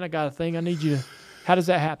say, "Hey man, I got a thing I need you to"? How does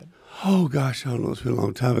that happen? Oh, gosh, I don't know. It's been a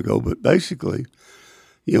long time ago. But basically,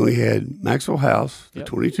 we had Maxwell House, the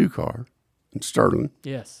 22 car, in Sterling.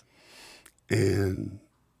 Yes. And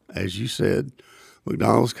as you said,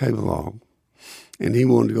 McDonald's came along, and he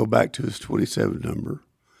wanted to go back to his 27 number.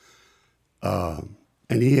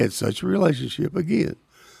 And he had such a relationship, again,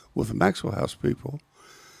 with the Maxwell House people.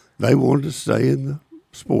 They wanted to stay in the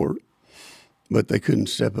sport, but they couldn't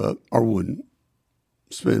step up or wouldn't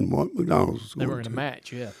spend what McDonald's was going to. They were going to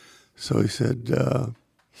match, yeah. So he said,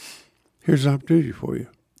 here's an opportunity for you.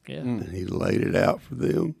 Yeah. And he laid it out for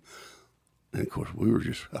them. And, of course, we were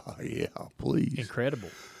just, oh, yeah, please. Incredible.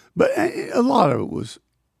 But a lot of it was,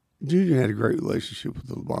 Junior had a great relationship with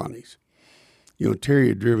the Labonis. Terry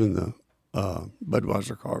had driven the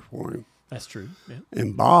Budweiser car for him. That's true. Yeah.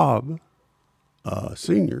 And Bob,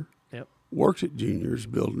 Sr., Yep. worked at Junior's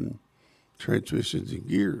building transmissions and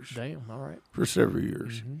gears Damn. All right. for several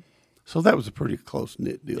years. So that was a pretty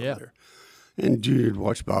close-knit deal Yeah. there. And Junior would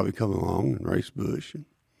watch Bobby come along and race Busch.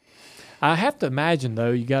 I have to imagine,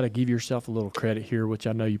 though, you got to give yourself a little credit here, which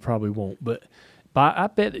I know you probably won't. But I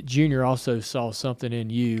bet that Junior also saw something in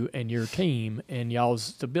you and your team and y'all's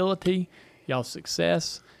stability, y'all's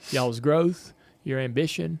success, y'all's growth, your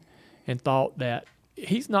ambition, and thought that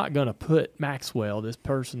he's not going to put Maxwell, this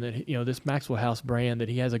person that, this Maxwell House brand that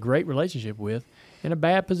he has a great relationship with, in a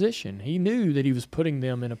bad position. He knew that he was putting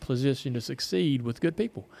them in a position to succeed with good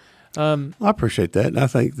people. I appreciate that. And I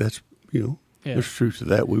think that's, there's truth to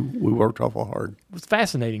that. We worked awful hard. It's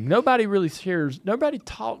fascinating. Nobody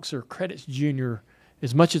talks or credits Junior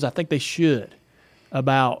as much as I think they should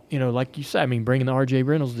about, like you said, bringing the R.J.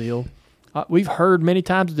 Reynolds deal. We've heard many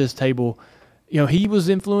times at this table, he was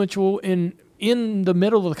influential in the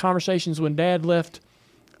middle of the conversations when Dad left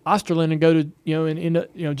Osterlin and go to, and end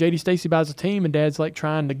up, J.D. Stacy buys a team, and Dad's like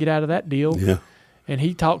trying to get out of that deal. Yeah. And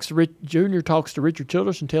he Junior talks to Richard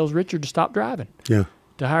Childress and tells Richard to stop driving, Yeah.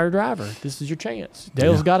 to hire a driver. This is your chance.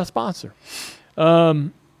 Dale's got a sponsor.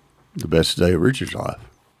 The best day of Richard's life.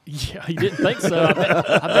 Yeah, he didn't think so.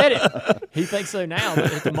 I bet it. He thinks so now.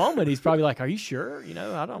 But at the moment, he's probably like, are you sure?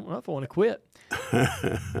 I don't know if I want to quit.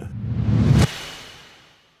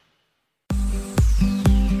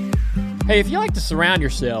 Hey, if you like to surround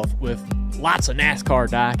yourself with lots of NASCAR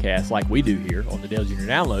diecasts like we do here on the Dale Jr.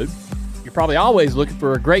 Download, you're probably always looking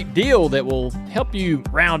for a great deal that will help you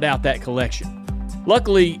round out that collection.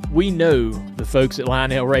 Luckily, we know the folks at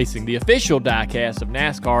Lionel Racing, the official diecast of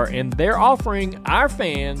NASCAR, and they're offering our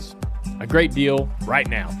fans a great deal right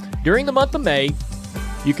now. During the month of May,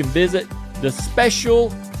 you can visit the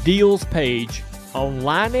special deals page on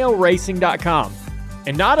LionelRacing.com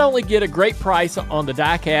and not only get a great price on the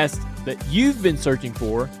diecast that you've been searching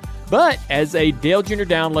for, but as a Dale Jr.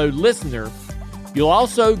 Download listener, you'll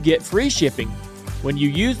also get free shipping when you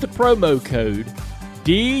use the promo code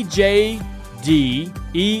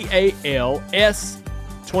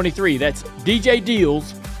DJDEALS23. That's DJ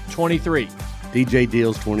Deals 23. DJ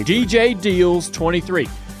Deals 23. DJ Deals 23.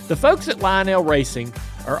 The folks at Lionel Racing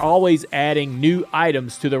are always adding new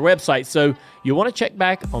items to their website, so you want to check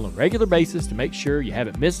back on a regular basis to make sure you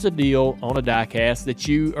haven't missed a deal on a diecast that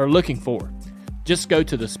you are looking for. Just go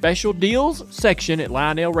to the special deals section at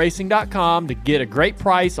LionelRacing.com to get a great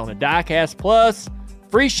price on a diecast plus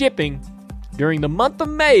free shipping during the month of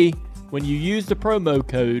May when you use the promo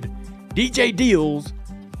code DJ Deals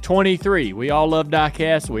 23. We all love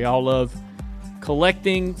diecasts. We all love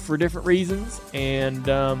collecting for different reasons, and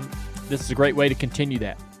this is a great way to continue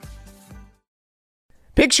that.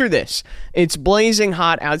 Picture this. It's blazing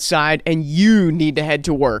hot outside and you need to head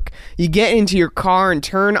to work. You get into your car and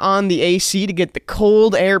turn on the AC to get the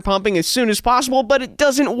cold air pumping as soon as possible, but it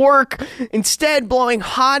doesn't work. Instead, blowing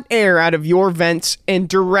hot air out of your vents and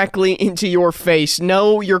directly into your face.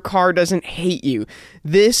 No, your car doesn't hate you.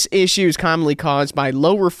 This issue is commonly caused by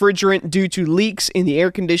low refrigerant due to leaks in the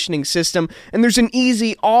air conditioning system, and there's an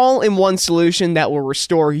easy all-in-one solution that will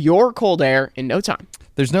restore your cold air in no time.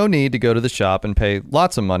 There's no need to go to the shop and pay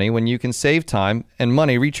lots of money when you can save time and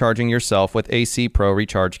money recharging yourself with AC Pro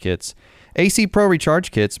Recharge Kits. AC Pro Recharge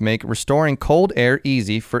Kits make restoring cold air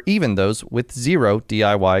easy for even those with zero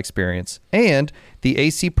DIY experience. And the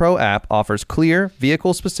AC Pro app offers clear,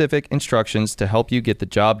 vehicle-specific instructions to help you get the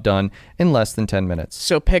job done in less than 10 minutes.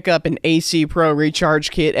 So pick up an AC Pro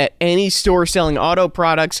Recharge Kit at any store selling auto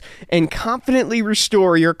products and confidently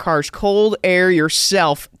restore your car's cold air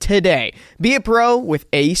yourself today. Be a pro with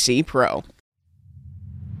AC Pro.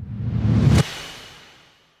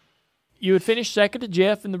 You would finish second to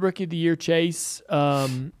Jeff in the Rookie of the Year chase.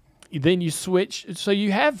 Then you switch. So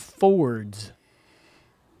you have Fords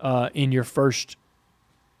in your first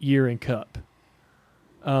year in Cup.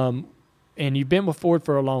 And you've been with Ford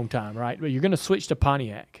for a long time, right? But you're going to switch to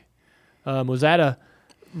Pontiac. Was that a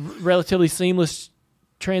relatively seamless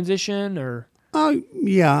transition? Or?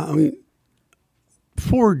 Yeah. I mean,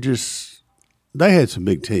 Ford they had some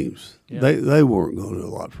big teams. Yeah. They weren't going to do a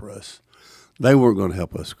lot for us. They weren't going to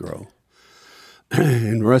help us grow.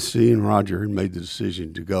 And Rusty and Roger had made the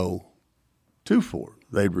decision to go to Ford.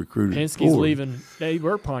 They'd recruited Penske's Ford. leaving. They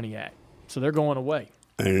were Pontiac, so they're going away.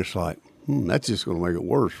 And it's like, that's just going to make it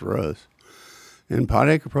worse for us. And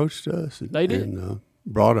Pontiac approached us. And, They did. And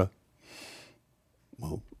brought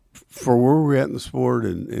for where we're at in the sport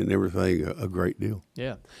and everything, a great deal.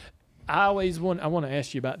 Yeah. I want to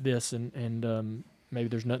ask you about this, and maybe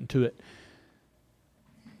there's nothing to it.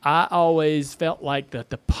 I always felt like that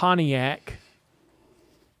the Pontiac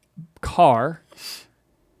car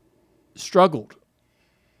struggled.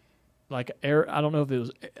 Like I don't know if it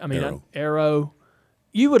was. Aero.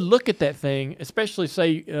 You would look at that thing, especially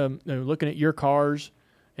say looking at your cars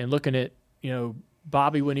and looking at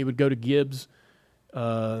Bobby when he would go to Gibbs,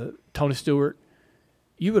 Tony Stewart.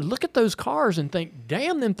 You would look at those cars and think,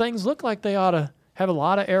 "Damn, them things look like they ought to have a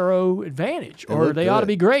lot of aero advantage, or they ought to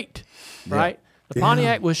be great." Yeah. Right? The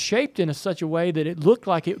Pontiac was shaped in such a way that it looked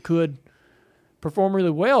like it could perform really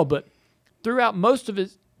well, but throughout most of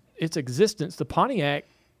its existence, the Pontiac,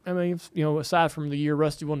 aside from the year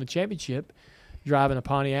Rusty won the championship driving a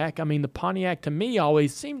Pontiac, the Pontiac to me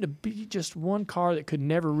always seemed to be just one car that could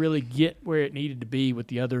never really get where it needed to be with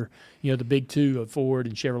the other, the big two of Ford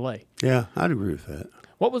and Chevrolet. Yeah, I'd agree with that.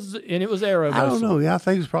 And it was aero. I don't know. Yeah, I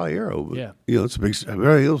think it's probably aero, but yeah. It's a big.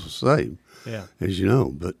 Everybody else was the same. Yeah, as you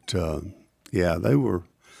know, but they were.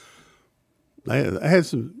 They had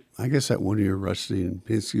some. I guess that one year, Rusty and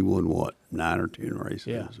Penske won 9 or 10 races.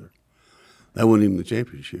 Yeah. That wasn't even the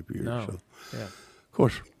championship year. No. So, Yeah. of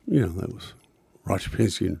course, that was Roger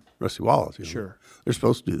Penske and Rusty Wallace. Sure. They're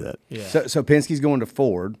supposed to do that. Yeah. So Penske's going to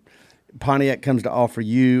Ford. Pontiac comes to offer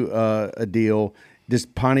you a deal. Does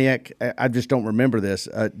Pontiac? I just don't remember this.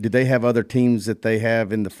 Do they have other teams that they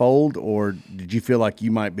have in the fold, or did you feel like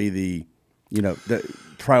you might be the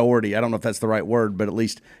priority? I don't know if that's the right word, but at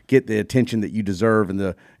least get the attention that you deserve and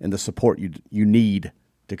the support you need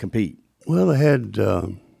to compete. Well, they had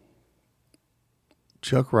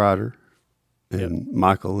Chuck Ryder and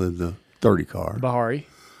Michael in the 30 car. Bahari.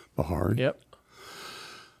 Bahari. Yep.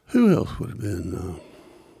 Who else would have been?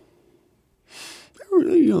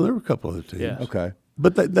 There were a couple other teams. Yeah. Okay.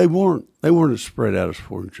 But they weren't as spread out as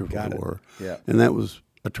Ford and Triple Got it. were. Yeah. And that was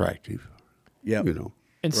attractive. Yeah.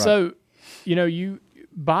 And so,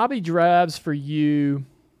 Bobby drives for you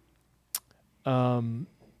in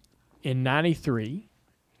 93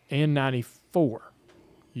 and 94.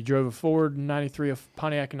 You drove a Ford in 93, a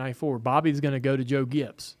Pontiac in 94. Bobby's going to go to Joe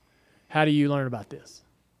Gibbs. How do you learn about this?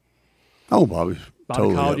 Oh, Bobby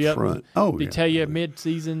called totally you up up. front. Oh, Did he tell you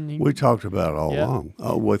mid-season? We talked about it all Yeah. along,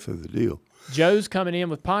 all the way through the deal. Joe's coming in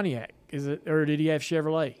with Pontiac, is it, or did he have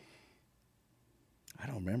Chevrolet? I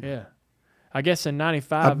don't remember. Yeah, I guess in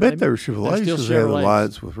 '95. I bet they were Chevrolets still because they had Chevrolets.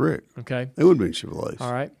 alliance with Rick. Okay, They would have been Chevrolets.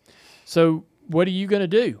 all right. So what are you going to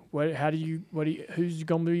do? Who's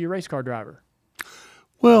going to be your race car driver?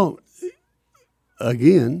 Well,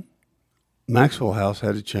 again, Maxwell House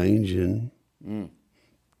had a change in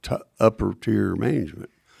upper tier management,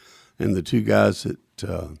 and the two guys that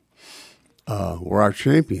were our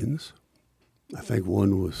champions, I think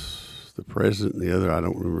one was the president and the other, I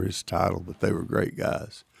don't remember his title, but they were great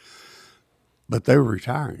guys. But they were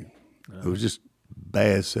retiring. It was just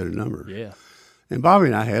bad set of numbers. Yeah, And Bobby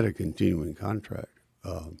and I had a continuing contract.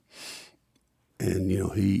 And,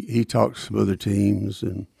 he talked to some other teams,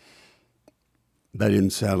 and that didn't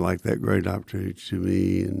sound like that great an opportunity to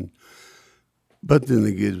me. But then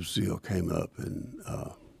the Gibbs deal came up, and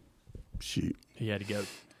shoot. he had to go.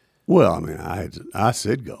 Well, I mean, I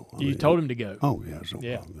said go. You told him to go. Oh, yeah, there's no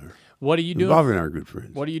Yeah. problem there. What are you And doing? Bobby and I are good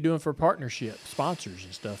friends. What are you doing for partnership, sponsors,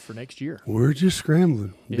 and stuff for next year? We're just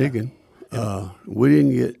scrambling, digging. We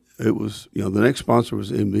didn't get, it was, the next sponsor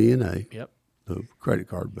was MBNA, Yep, the credit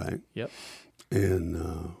card bank. yep.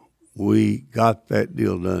 And we got that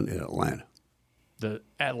deal done in Atlanta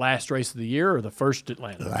At last race of the year or the first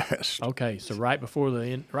Atlanta? last. Okay, so right before the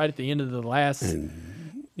end, right at the end of the last,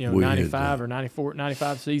 we had, 95 or 94,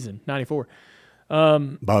 95 season, 94.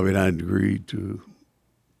 Bobby and I had agreed to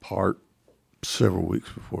part several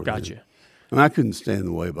weeks before then. Gotcha. And I couldn't stand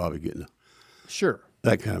the way Bobby getting Sure.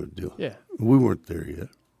 that kind of a deal. Yeah. We weren't there yet.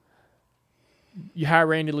 You hire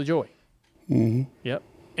Randy LaJoy. Mm-hmm. Yep.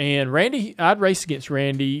 And Randy, I'd raced against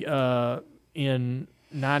Randy in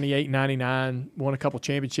 98, 99, won a couple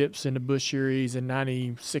championships in the Busch Series in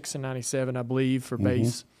 96 and 97, I believe, for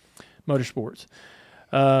Base Motorsports.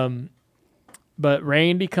 But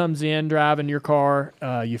Randy comes in driving your car.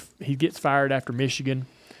 He gets fired after Michigan.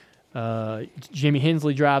 Jimmy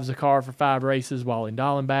Hensley drives the car for 5 races while in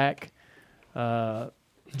Dallenbach.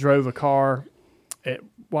 Drove a car at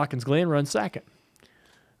Watkins Glen, run second.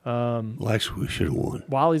 Actually, we should have won.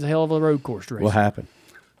 Wiley's a hell of a road course racer. What happened?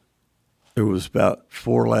 There was about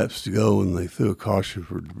 4 laps to go, and they threw a caution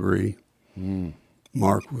for debris.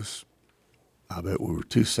 Mark was, I bet we were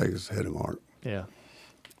 2 seconds ahead of Mark. Yeah.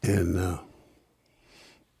 And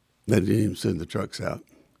they didn't even send the trucks out.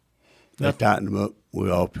 They Nothing. tightened them up. We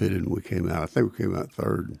all pitted, and we came out. I think we came out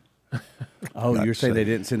third. Oh, Not you're saying they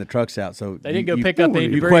second. didn't send the trucks out, so They didn't go pick up any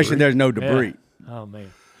You debris. question there's no debris. Yeah. Oh,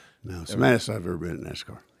 man. No, it's the maddest I've ever been in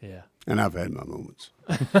NASCAR. Yeah. And I've had my moments.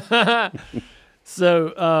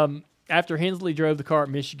 So after Hensley drove the car at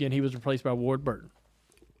Michigan, he was replaced by Ward Burton.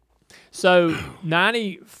 So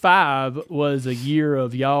 95 was a year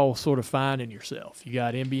of y'all sort of finding yourself. You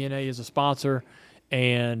got MBNA as a sponsor,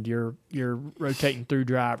 and you're rotating through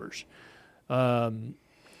drivers.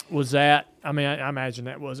 Was that? I mean, I imagine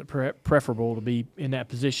that wasn't preferable to be in that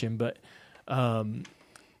position, but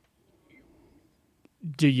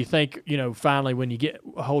do you think, finally when you get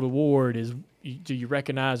a hold of Ward, do you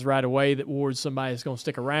recognize right away that Ward's somebody that's going to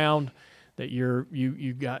stick around, that you're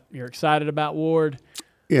excited about Ward?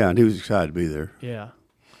 Yeah, and he was excited to be there Yeah.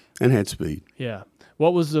 and had speed. Yeah.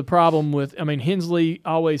 What was the problem with, Hensley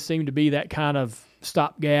always seemed to be that kind of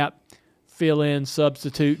stopgap, fill-in,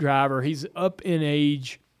 substitute driver. He's up in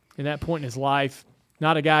age in that point in his life.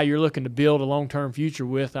 Not a guy you're looking to build a long-term future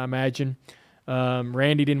with, I imagine.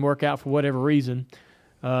 Randy didn't work out for whatever reason.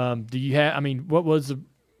 What do you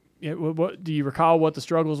recall what the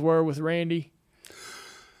struggles were with Randy?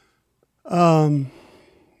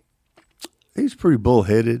 he's pretty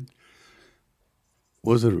bullheaded.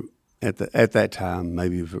 Was it at that time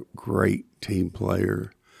maybe a great team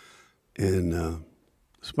player, and the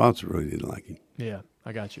sponsor really didn't like him. Yeah,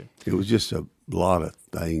 I got you. It was just a lot of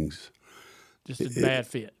things. Just a bad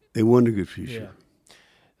fit. They wasn't a good future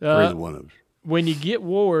for either one of us. When you get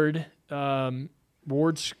Ward,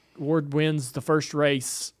 Ward wins the first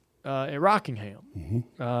race at Rockingham,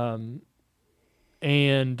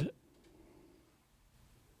 and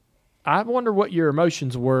I wonder what your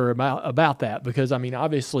emotions were about that, because I mean,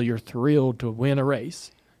 obviously you're thrilled to win a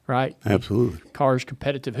race, right? Absolutely. Car's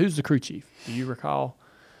competitive. Who's the crew chief? Do you recall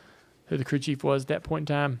who the crew chief was at that point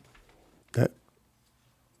in time?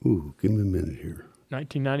 Give me a minute here.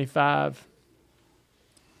 1995.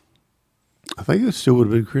 I think it still would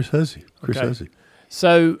have been Chris Hussey. Okay.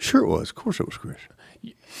 So sure it was. Of course it was Chris.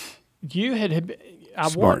 you had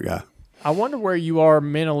Smart guy. I wonder where you are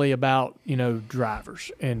mentally about,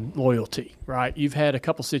 drivers and loyalty, right? You've had a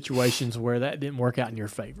couple situations where that didn't work out in your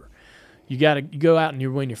favor. You go out and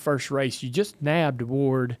you win your first race. You just nabbed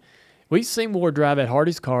Ward. We've seen Ward drive at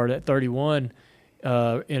Hardy's car at 31 in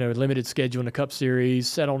a limited schedule in the Cup Series,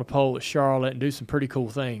 set on the pole at Charlotte, and do some pretty cool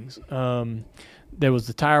things. There was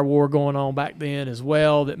the tire war going on back then as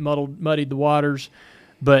well that muddied the waters.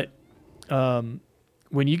 But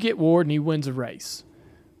when you get Ward and he wins a race,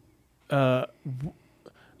 are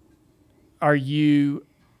you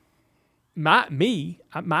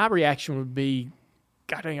my reaction would be,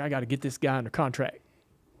 God dang, I got to get this guy under contract.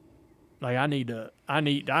 Like I need to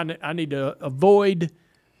avoid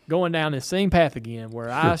going down the same path again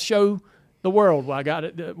where I show the world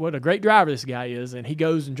what a great driver this guy is, and he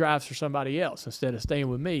goes and drives for somebody else instead of staying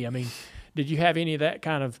with me. I mean, did you have any of that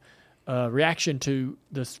kind of reaction to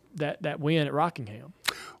that win at Rockingham?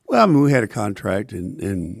 Well, I mean, we had a contract,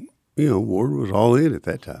 and Ward was all in at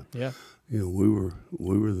that time. Yeah. We were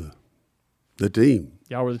the team.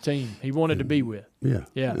 Y'all were the team he wanted to be with. Yeah.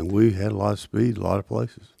 Yeah. And we had a lot of speed, a lot of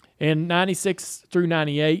places. In 96 through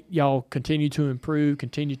 98, y'all continued to improve,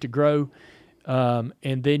 continued to grow, and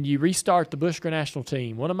then you restart the Bushker National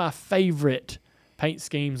Team. One of my favorite paint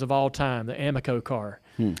schemes of all time, the Amoco car.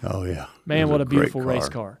 Oh, yeah. Man, what a beautiful great race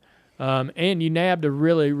car. And you nabbed a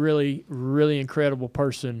really, really, really incredible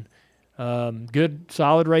person. Good,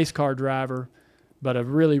 solid race car driver, but a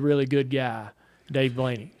really, really good guy, Dave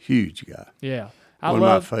Blaney. Huge guy. Yeah. One of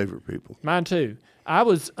my favorite people. Mine too. I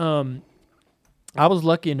was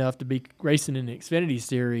lucky enough to be racing in the Xfinity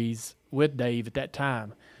Series with Dave at that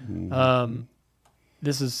time.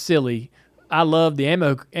 This is silly. I love the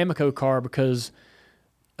Amoco car because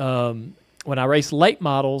when I raced late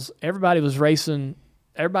models, everybody was running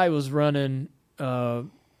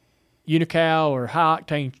Unical or high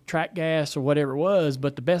octane track gas or whatever it was,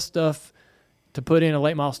 but the best stuff to put in a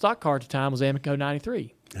late model stock car at the time was Amoco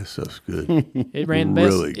 93. That stuff's good. It ran the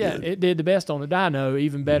best. Really Yeah, good. it did the best on the dyno,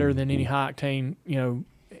 even better than any high octane,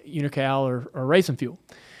 Unical or racing fuel.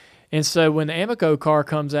 And so when the Amoco car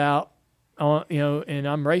comes out, and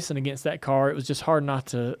I'm racing against that car, it was just hard not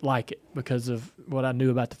to like it because of what I knew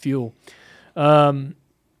about the fuel. And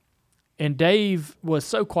Dave was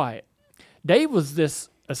so quiet. Dave was this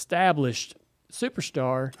established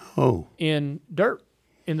superstar in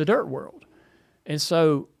the dirt world. And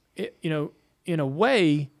so, in a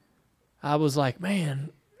way, I was like, man,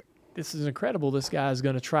 this is incredible. This guy is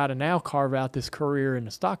going to try to now carve out this career in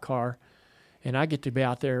the stock car, and I get to be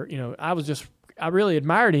out there. I really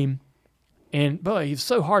admired him, and boy, he's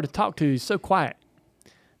so hard to talk to. He's so quiet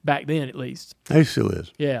back then, at least. He still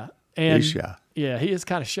is. Yeah, and He's shy. Yeah, he is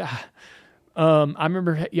kind of shy. I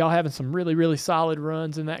remember y'all having some really, really solid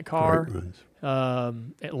runs in that car. Great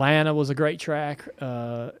runs. Atlanta was a great track,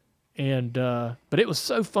 but it was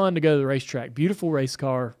so fun to go to the racetrack. Beautiful race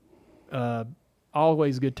car.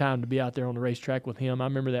 Always a good time to be out there on the racetrack with him. I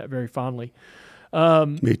remember that very fondly.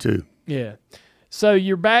 Me too. Yeah. So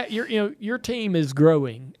you're back. Your team is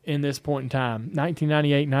growing in this point in time.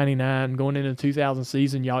 1998, 99, going into the 2000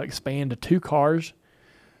 season, y'all expand to 2 cars.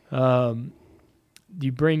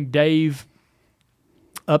 You bring Dave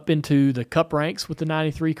up into the Cup ranks with the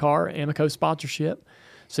 93 car, Amoco sponsorship.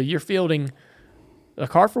 So you're fielding a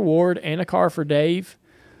car for Ward and a car for Dave.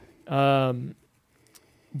 Where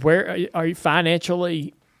are you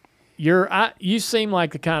financially? You seem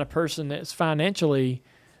like the kind of person that's financially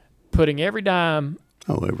putting every dime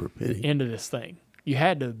Every penny. into this thing. You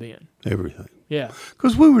had to have been. Everything. Yeah.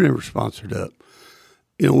 Because we were never sponsored up.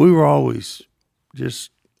 We were always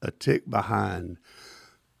just a tick behind.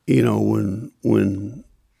 When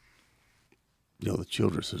the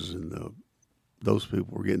Childresses and those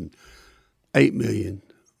people were getting $8 million,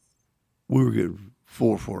 we were getting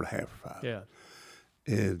 4.5, or 5. Yeah.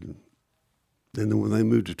 And Then when they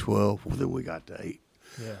moved to 12, well, then we got to 8.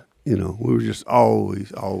 Yeah. You know, we were just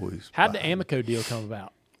always. How'd the Amoco deal come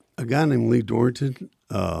about? A guy named Lee Dorrington,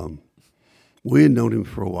 we had known him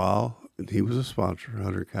for a while, and he was a sponsor,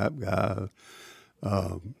 Hunter Cap guy.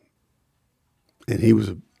 And he was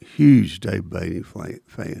a huge Dave Beatty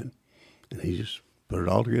fan, and he just put it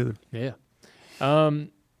all together. Yeah.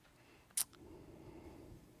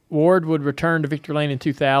 Ward would return to Victory Lane in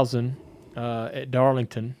 2000 at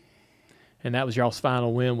Darlington, and that was y'all's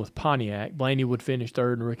final win with Pontiac. Blaney would finish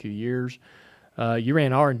third in Rookie of the Years. You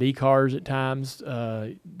ran R&D cars at times,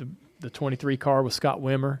 the 23 car with Scott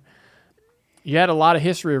Wimmer. You had a lot of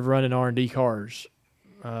history of running R&D cars.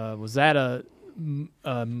 Was that a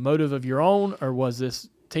motive of your own, or was this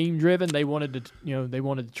team driven? They wanted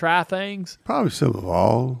to try things. Probably some of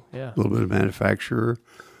all. Yeah. A little bit of manufacturer.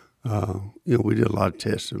 We did a lot of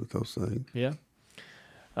testing with those things. Yeah.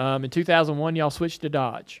 In 2001, y'all switched to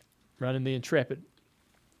Dodge, running the Intrepid,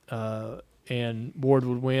 and Ward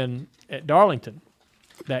would win at Darlington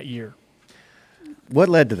that year. What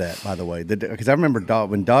led to that, by the way? Because I remember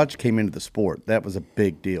when Dodge came into the sport, that was a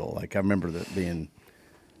big deal. Like, I remember that being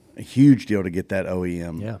a huge deal to get that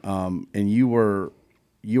OEM. Yeah. And you were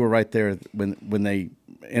right there when they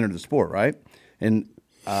entered the sport, right? And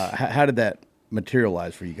how did that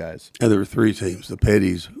materialize for you guys? And there were 3 teams: the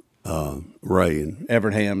Petties, Ray, and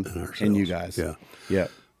Evernham, ourselves. and you guys. Yeah. Yeah.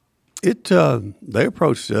 They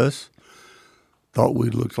approached us, thought we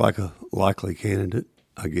looked like a likely candidate,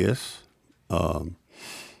 I guess. The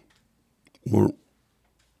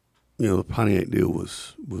Pontiac deal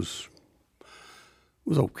was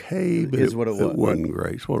okay, but Is what it was. It wasn't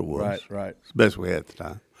great. It's what it was. Right. It's the best we had at the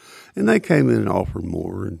time. And they came in and offered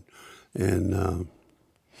more, and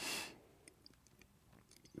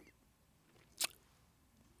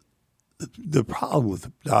the problem with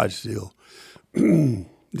the Dodge deal,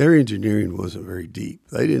 their engineering wasn't very deep.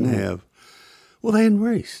 They didn't have, they hadn't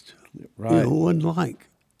raced. Right. It wasn't like,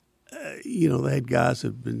 they had guys that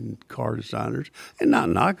had been car designers, and not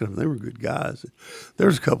knocking them. They were good guys.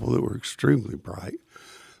 There's a couple that were extremely bright,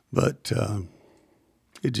 but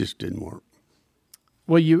it just didn't work.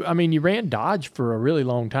 Well, you ran Dodge for a really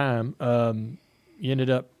long time. You ended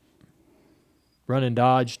up running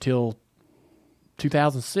Dodge till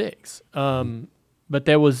 2006. But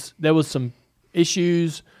there was some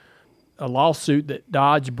issues, a lawsuit that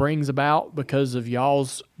Dodge brings about because of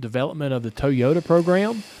y'all's development of the Toyota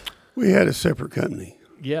program. We had a separate company,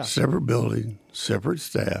 Yeah. separate building, separate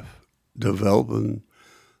staff, developing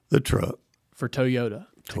the truck. For Toyota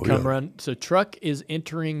to Toyota. come run. So truck is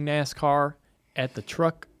entering NASCAR at the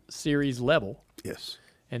truck series level. Yes.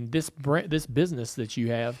 And this business that you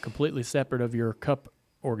have, completely separate of your Cup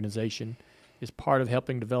organization, is part of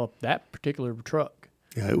helping develop that particular truck.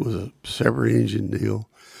 Yeah, it was a separate engine deal.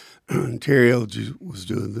 Terry Elgie was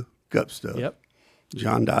doing the Cup stuff. Yep.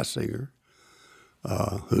 John Dysinger,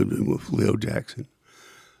 who had been with Leo Jackson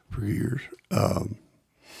for years,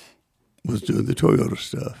 was doing the Toyota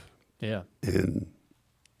stuff. Yeah. And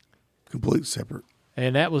complete separate.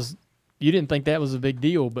 And you didn't think that was a big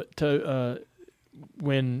deal, but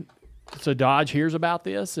when Dodge hears about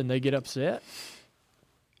this and they get upset.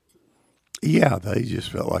 Yeah, they just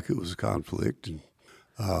felt like it was a conflict, and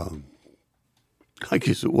I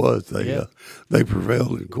guess it was. They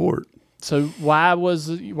prevailed in court. So why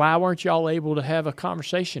weren't y'all able to have a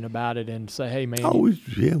conversation about it and say, hey, man? Oh, we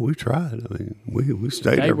tried. I mean, we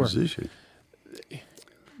stayed in our position.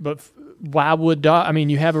 But why would Dodge? I mean,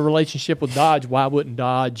 you have a relationship with Dodge. Why wouldn't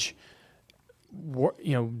Dodge,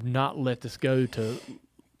 not let this go to,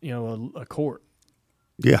 a court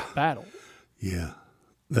battle? Yeah,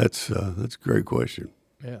 that's a great question.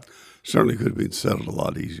 Yeah, certainly could have been settled a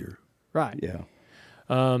lot easier. Right. Yeah.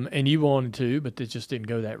 And you wanted to, but it just didn't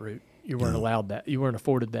go that route. You weren't allowed that. You weren't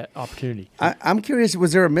afforded that opportunity. I'm curious,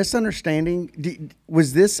 was there a misunderstanding?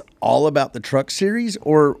 Was this all about the truck series,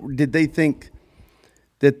 or did they think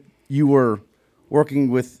that you were working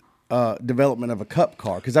with development of a Cup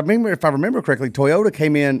car? Because if I remember correctly, Toyota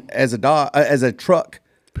came in as a truck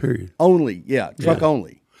Period. only. Yeah, truck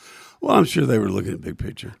only. Well, I'm sure they were looking at big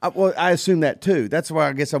picture. I assume that too. That's why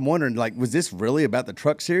I guess I'm wondering, was this really about the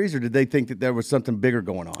truck series, or did they think that there was something bigger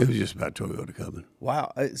going on? It was just about Toyota coming.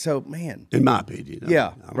 Wow. So, man. In my opinion.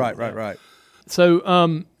 Yeah. Right.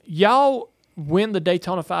 So, y'all win the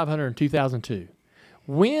Daytona 500 in 2002.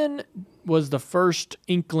 When was the first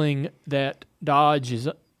inkling that Dodge is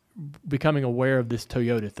becoming aware of this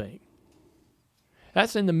Toyota thing?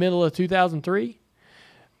 That's in the middle of 2003?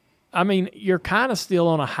 I mean, you're kind of still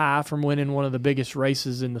on a high from winning one of the biggest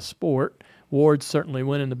races in the sport. Ward's certainly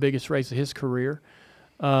winning the biggest race of his career.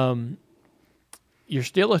 you're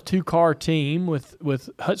still a 2-car team with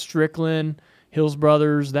Hut Strickland, Hills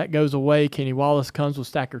Brothers. That goes away. Kenny Wallace comes with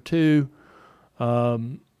Stacker 2.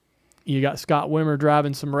 You got Scott Wimmer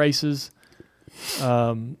driving some races.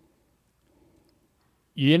 You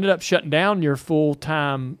ended up shutting down your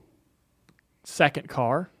full-time second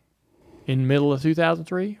car in the middle of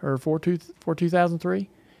 2003 or for 2003.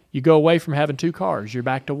 You go away from having 2 cars. You're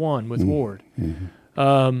back to 1 with Ward.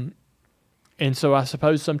 And so I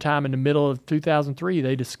suppose sometime in the middle of 2003,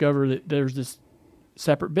 they discover that there's this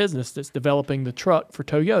separate business that's developing the truck for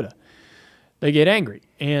Toyota. They get angry,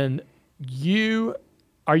 and you're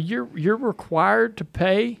required to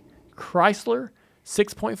pay Chrysler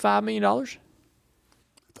 $6.5 million. I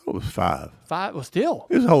thought it was 5. Well, still,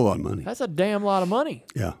 It was a whole lot of money. that's a damn lot of money.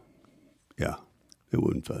 Yeah. It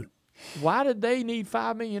wasn't fun. Why did they need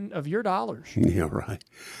 $5 million of your dollars? Yeah, right.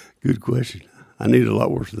 Good question. I needed a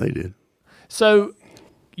lot worse than they did. So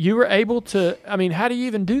you were able to. I mean, how do you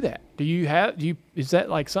even do that? Is that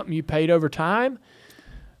like something you paid over time?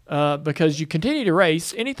 Because you continue to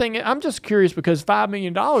race. I'm just curious because $5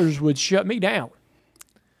 million would shut me down.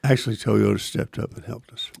 Actually, Toyota stepped up and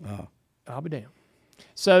helped us. I'll be damned.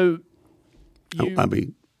 So I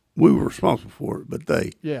mean, we were responsible for it, but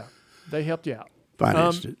they helped you out.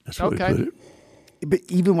 financed it. That's what okay. they put it. But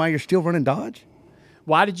even while you're still running Dodge?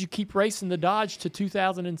 Why did you keep racing the Dodge to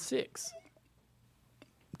 2006?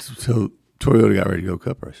 So Toyota got ready to go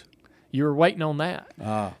cup racing. You were waiting on that.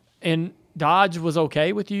 And Dodge was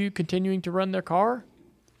okay with you continuing to run their car?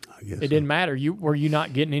 I guess It didn't matter. Were you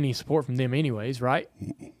not getting any support from them anyways, right?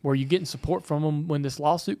 Were you getting support from them when this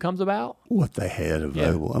lawsuit comes about? what they had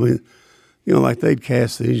available. I mean, like they'd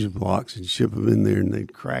cast the engine blocks and ship them in there, and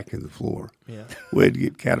they'd crack in the floor. Yeah. We had to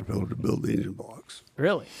get Caterpillar to build the engine blocks.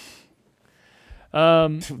 Really?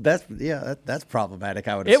 That's problematic,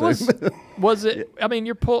 I would It assume. was it? I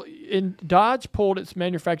mean, Dodge pulled its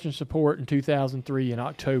manufacturing support in 2003 in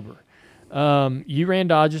October. You ran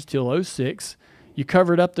Dodges till 06. You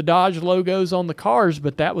covered up the Dodge logos on the cars,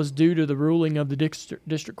 but that was due to the ruling of the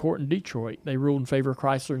district court in Detroit. They ruled in favor of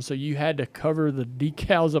Chrysler, and so you had to cover the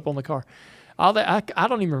decals up on the car. All that I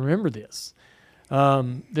don't even remember this.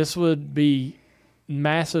 This would be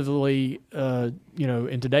massively,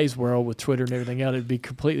 in today's world with Twitter and everything else, it'd be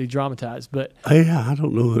completely dramatized. But Yeah, I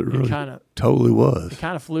don't know that it really totally was. it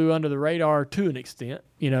kind of flew under the radar to an extent,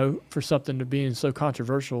 for something to being so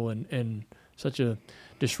controversial and such a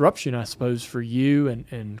disruption, I suppose, for you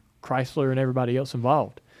and Chrysler and everybody else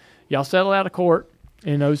involved. Y'all settled out of court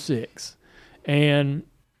in 06. And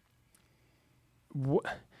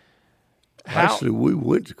Actually, we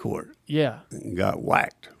went to court yeah, and got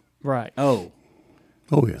whacked. right. Oh,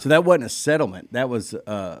 Yeah. so that wasn't a settlement. That was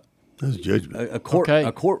That was judgment. a court Okay.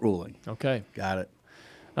 a court ruling. Okay. Got it.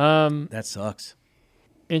 That sucks.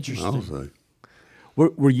 Interesting. Also,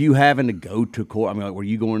 Were you having to go to court? I mean, like, were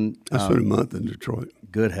you going? I spent a month in Detroit.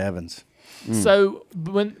 Good heavens! So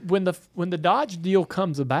when the Dodge deal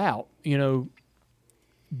comes about,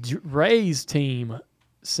 Ray's team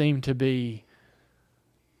seemed to be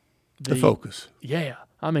The focus. Yeah,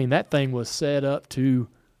 I mean that thing was set up to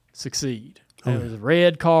succeed. It was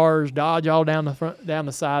red cars, Dodge all down the front, down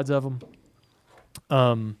the sides of them.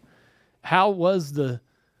 How was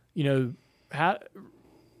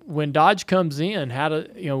when Dodge comes in?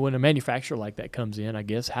 When a manufacturer like that comes in, I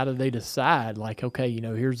guess how do they decide? Like, okay,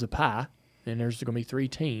 here's the pie, and there's going to be 3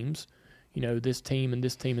 teams. This team and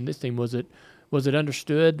this team and this team. Was it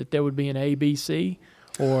understood that there would be an A, B, C,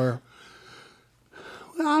 or?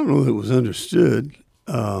 Well, I don't know that it was understood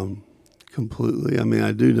completely. I mean,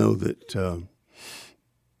 I do know that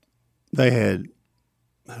they had,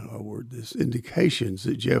 how do I word this, indications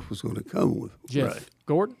that Jeff was going to come with Jeff Ray.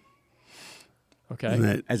 Gordon? Okay. And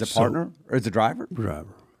that- As a so- partner or as a driver?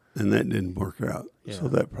 driver. And that didn't work out. So Yeah.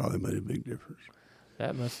 that probably made a big difference.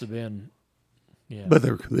 That must have been, yeah. But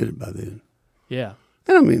they were committed by then. yeah.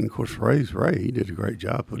 And I mean, of course, Ray, he did a great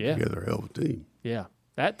job putting Yeah. together a hell of a team. Yeah.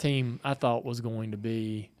 That team I thought was going to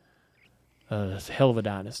be a hell of a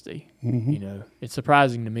dynasty. Mm-hmm. It's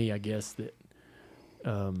surprising to me, I guess, that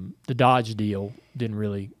the Dodge deal didn't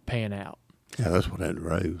really pan out. Yeah, that's what happened to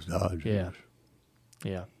Ray was Dodge. Yeah.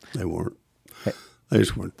 Yeah. They weren't. They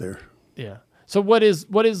just weren't there. Yeah. So what does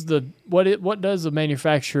a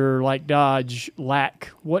manufacturer like Dodge lack?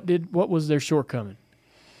 What was their shortcoming?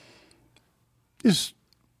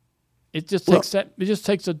 It just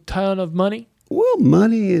takes a ton of money. Well,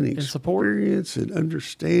 money and support? experience and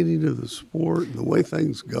understanding of the sport and the way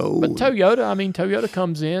things go. But Toyota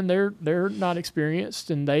comes in, they're not experienced,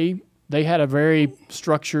 and they had a very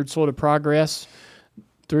structured sort of progress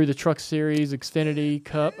through the Truck Series, Xfinity,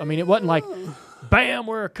 Cup. I mean, it wasn't like, bam,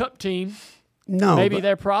 we're a Cup team. No, Maybe but-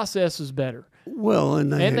 their process was better. Well,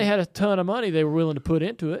 and They had a ton of money they were willing to put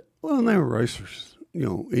into it. Well, and they were racers,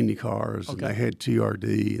 Indy cars, and they had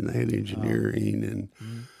TRD, and they had engineering, and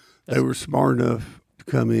they were smart enough to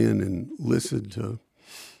come in and listen to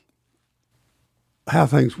how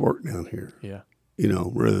things work down here. Yeah.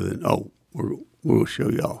 Rather than we'll show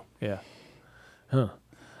y'all. Yeah. Huh.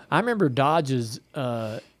 I remember Dodge's, when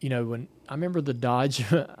I remember the Dodge,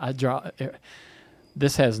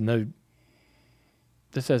 this has no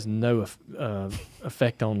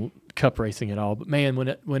effect on cup racing at all. But man,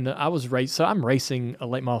 when I was racing, so I'm racing a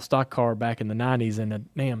late model stock car back in the 90s, and a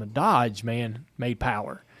Dodge, man, made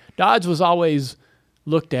power. Dodge was always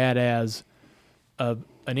looked at as an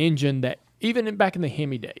engine that, even back in the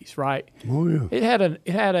Hemi days, right? Oh yeah, It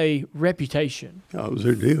had a reputation that was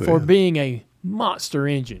their deal. for yeah. being a monster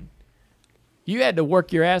engine. You had to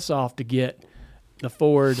work your ass off to get the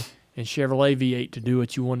Ford and Chevrolet V8 to do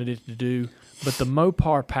what you wanted it to do, but the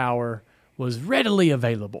Mopar power was readily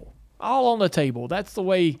available, all on the table. That's the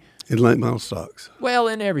way. in late model stocks. Well,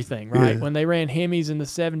 in everything, right? Yeah. When they ran Hemis in the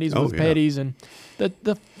 70s Oh, with yeah. Petties, and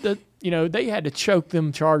they had to choke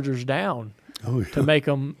them Chargers down Oh yeah, to make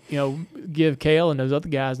them, give Cale and those other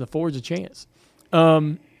guys, the Fords, a chance.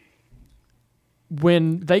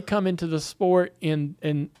 When they come into the sport in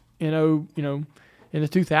the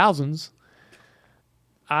 2000s,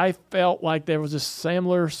 I felt like there was a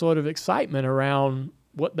similar sort of excitement around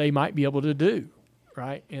what they might be able to do,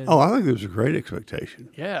 right? And I think there was a great expectation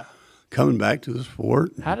yeah, coming back to the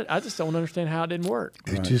sport. I just don't understand how it didn't work.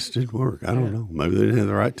 It just didn't work. I don't know. Maybe they didn't have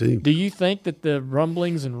the right team. Do you think that the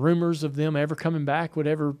rumblings and rumors of them ever coming back would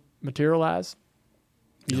ever materialize?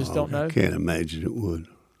 You just don't know? I can't imagine it would.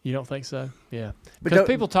 You don't think so? Yeah. But Because don't-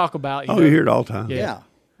 people talk about, You hear it all the time. Yeah.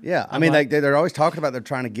 Yeah. I mean, they're always talking about they're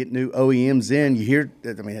trying to get new OEMs in. You hear,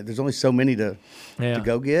 there's only so many to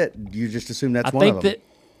go get. You just assume that's I one of think them. that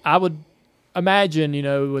I would imagine,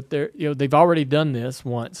 with their, they've already done this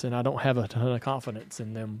once, and I don't have a ton of confidence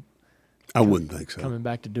in them I wouldn't think so. coming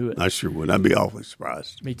back to do it. I sure would. I'd be awfully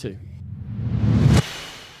surprised. Me too.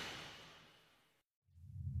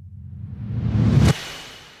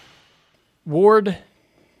 Ward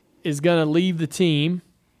is going to leave the team.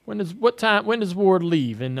 When does Ward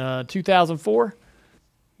leave? In 2004?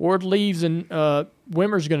 Ward leaves, and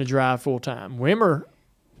Wimmer's going to drive full time. Wimmer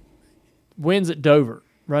wins at Dover,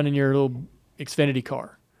 running your little Xfinity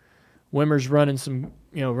car. Wimmer's running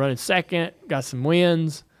running second, got some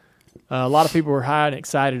wins. A lot of people were high and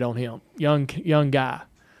excited on him. Young guy.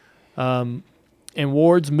 And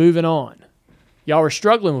Ward's moving on. Y'all were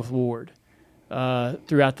struggling with Ward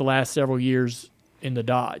throughout the last several years in the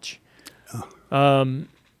Dodge. We've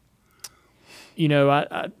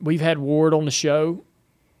had Ward on the show.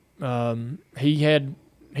 He had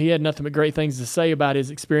nothing but great things to say about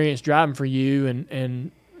his experience driving for you,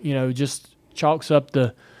 and just chalks up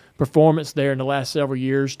the performance there in the last several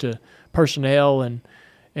years to personnel and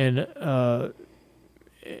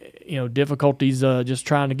difficulties just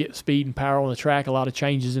trying to get speed and power on the track. A lot of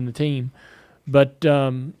changes in the team, but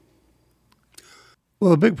Well,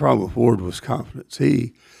 the big problem with Ford was confidence.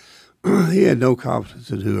 He had no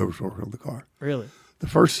confidence in whoever's working on the car. really, The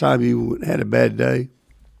first time he had a bad day,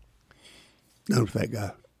 none of that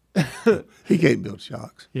guy. He can't build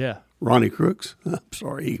shocks. yeah, Ronnie Crooks, I'm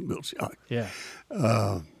sorry, he can build shocks. yeah,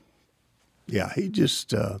 Yeah, he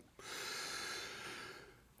just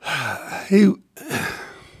he.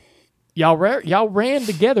 y'all ran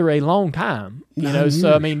together a long time,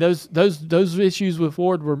 So I mean, those issues with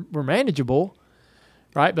Ford were manageable,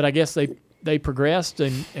 right? But I guess they progressed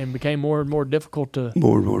and became more and more difficult to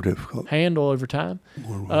More and more difficult. handle over time.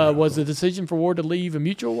 Was the decision for Ward to leave a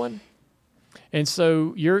mutual one? And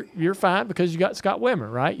so you're fine because you got Scott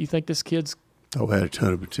Wimmer, right? You think this kid's Had a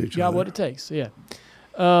ton of potential. got what it takes, yeah.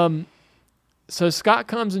 So Scott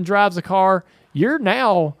comes and drives the car. You're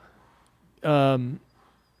now,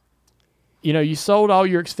 you sold all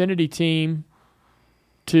your Xfinity team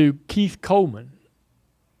to Keith Coleman.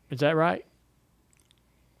 Is that right?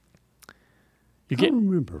 I don't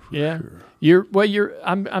remember for sure.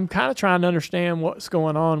 I'm kind of trying to understand what's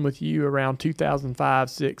going on with you around 2005,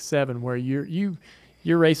 6, 7, where you're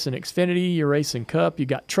racing Xfinity, you're racing Cup, you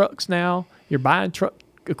got trucks now, you're buying truck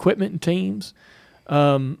equipment and teams.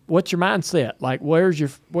 What's your mindset? Like, what's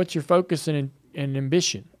your focus and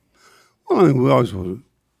ambition? Well, I mean, we always want.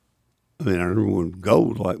 I mean, our number one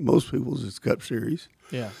goal, like most people's, is Cup Series.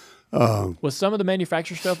 Yeah. Was some of the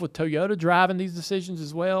manufacturer stuff with Toyota driving these decisions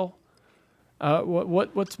as well?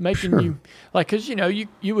 What's making you like? Because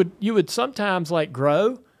you would sometimes like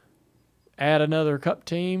grow add another cup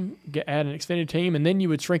team, add an extended team, and then you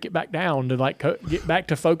would shrink it back down to get back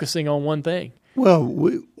to focusing on one thing. Well,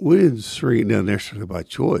 we didn't shrink it down necessarily by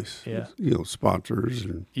choice. Yeah. Sponsors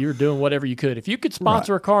and You were doing whatever you could. If you could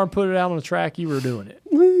sponsor a car and put it out on the track, you were doing it.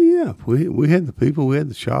 well, yeah, we had the people, we had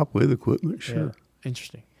the shop, we had the equipment, sure. Yeah.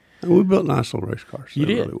 Interesting. And we built nice little race cars. You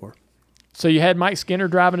They did. really were. So you had Mike Skinner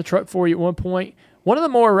driving a truck for you at one point. One of the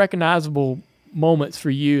more recognizable moments for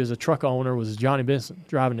you as a truck owner was Johnny Benson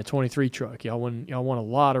driving the 23 truck. Y'all won a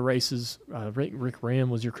lot of races. Rick Rim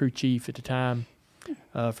was your crew chief at the time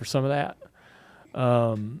for some of that.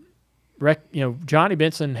 Johnny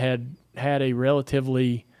Benson had a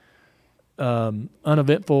relatively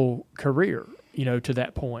uneventful career, to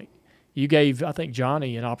that point. You gave, I think,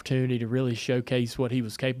 Johnny an opportunity to really showcase what he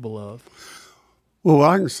was capable of. Well, what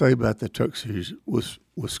I can say about the truck series with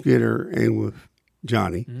Skinner and with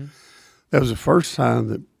Johnny, that was the first time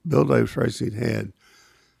that Bill Davis Racing had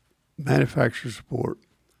manufacturer support,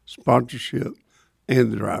 sponsorship,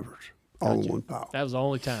 and the drivers all in one pile. That was the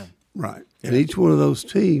only time. Right. And each one of those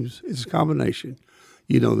teams is a combination.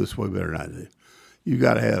 You know this way better than I do. You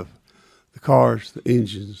got to have the cars, the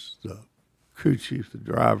engines, the crew chief, the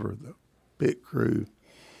driver, the pit crew,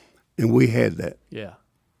 and we had that. Yeah.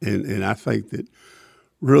 And I think that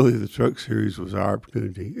really the truck series was our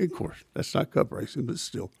opportunity. Of course, that's not cup racing, but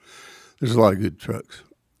still, there's a lot of good trucks.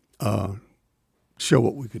 Show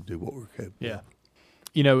what we could do, what we're capable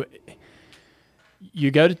Yeah. of.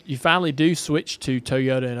 You finally do switch to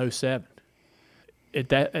Toyota in 07. At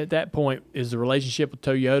that point, is the relationship with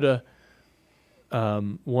Toyota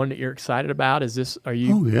one that you're excited about? Are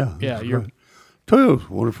you? Oh, yeah. Yeah. That's You're. right. Toyota's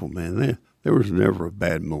wonderful, man. There was never a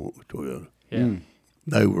bad moment with Toyota. Yeah.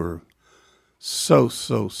 They were so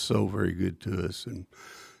very good to us, and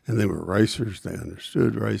they were racers. They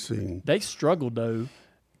understood racing. They struggled though,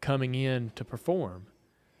 coming in to perform.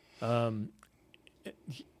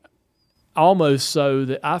 Almost so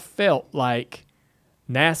that I felt like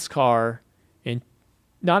NASCAR, and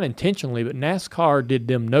not intentionally, but NASCAR did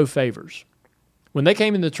them no favors. When they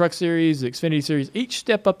came in the Truck Series, the Xfinity Series, each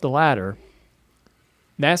step up the ladder,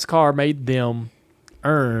 NASCAR made them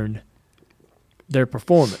earn their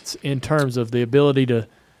performance in terms of the ability to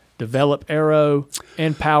develop aero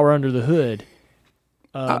and power under the hood.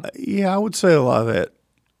 Yeah, I would say a lot of that.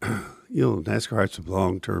 NASCAR had some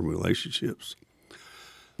long-term relationships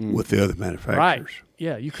with the other manufacturers. Right.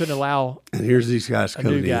 Yeah, you couldn't allow And here's these guys a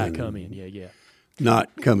coming new guy in. come in. Yeah. Not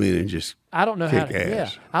come in and just I don't know how kick to. Yeah,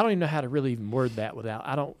 ass. I don't even know how to really even word that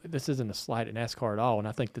without. This isn't a slight at NASCAR at all, and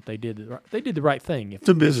I think that they did the right thing. It's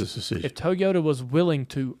a business decision. If Toyota was willing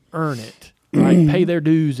to earn it, right, pay their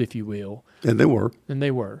dues, if you will, And they were. and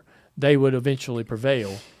they would eventually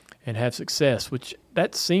prevail and have success. Which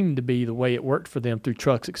that seemed to be the way it worked for them through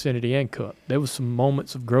Trucks, Xfinity, and Cup. There was some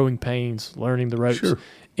moments of growing pains, learning the ropes. Sure.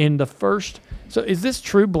 In the first, so is this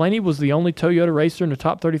true? Blaney was the only Toyota racer in the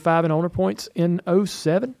top 35 in owner points in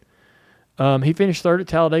 07. He finished third at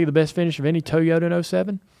Talladega, the best finish of any Toyota in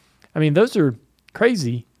 07. I mean, those are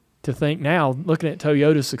crazy to think now, looking at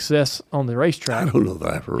Toyota's success on the I racetrack. don't know that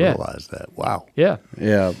I ever Yeah. realized that. Wow. Yeah.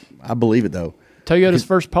 Yeah, I believe it though. Toyota's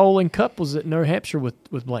first pole in Cup was at New Hampshire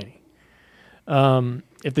with Blaney,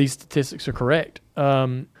 if these statistics are correct.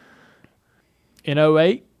 In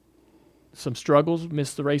 08, some struggles,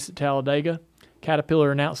 missed the race at Talladega.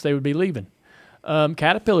 Caterpillar announced they would be leaving.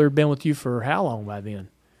 Caterpillar had been with you for how long by then?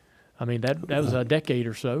 I mean, that was a decade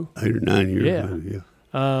or so. 8 or 9 years. Yeah. Maybe,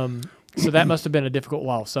 yeah. So that must have been a difficult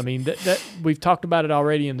loss. I mean, that we've talked about it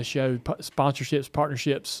already in the show. Sponsorships,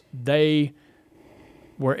 partnerships, they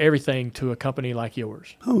were everything to a company like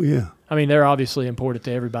yours. Oh, yeah. I mean, they're obviously important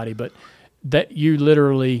to everybody, but that you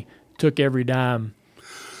literally took every dime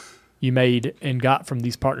you made and got from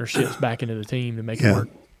these partnerships back into the team to make it Yeah. work.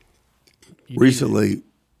 You needed it. Recently,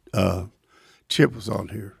 Chip was on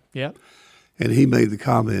here, Yeah. and he made the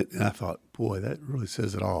comment, and I thought, boy, that really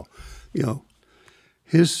says it all.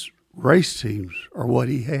 His race teams are what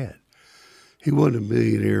he had. He wasn't a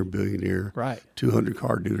millionaire, billionaire, Right. 200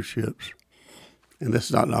 car dealerships. And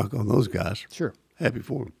that's not knock on those guys. Sure. Happy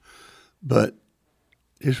for them. But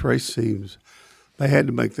his race teams, they had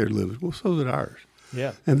to make their living. Well, so did ours.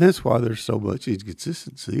 Yeah. And that's why there's so much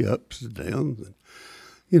inconsistency, ups and downs.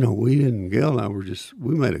 And, we and Gail and I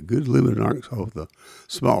we made a good living in Arkansas with a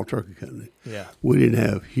small trucking company. Yeah. We didn't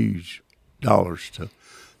have huge dollars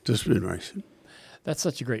to spend racing. That's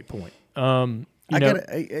such a great point. I'm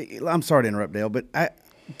sorry to interrupt, Dale, but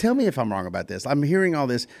tell me if I'm wrong about this. I'm hearing all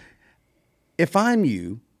this. If I'm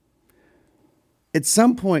you, at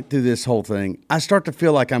some point through this whole thing, I start to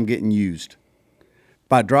feel like I'm getting used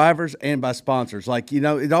by drivers and by sponsors. Like,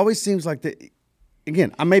 it always seems like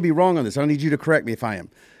again, I may be wrong on this. I need you to correct me if I am.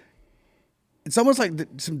 It's almost like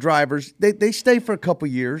some drivers, they stay for a couple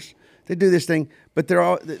years. They do this thing, but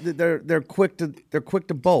they're quick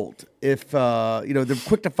to bolt. If they're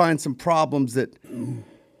quick to find some problems that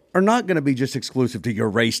are not going to be just exclusive to your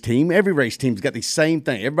race team. Every race team's got the same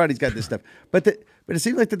thing. Everybody's got this stuff, but it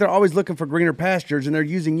seems like that they're always looking for greener pastures, and they're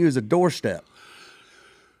using you as a doorstep.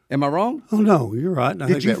 Am I wrong? Oh no, you're right. And I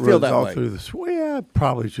think you that feel runs that all way? through this. Well, yeah,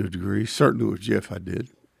 probably to a degree. Certainly with Jeff, I did,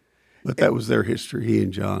 but that was their history. He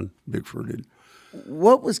and John Bickford did.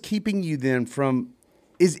 What was keeping you then from?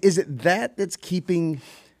 Is it that's keeping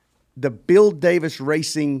the Bill Davis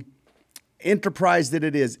Racing enterprise that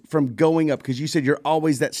it is from going up? Because you said you're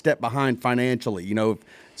always that step behind financially. As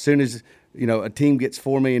soon as a team gets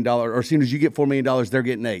 $4 million, or as soon as you get $4 million, they're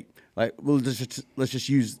getting $8 million. Like, let's just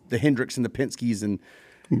use the Hendricks and the Penske's and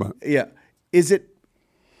Right. yeah. Is it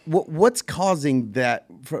what's causing that?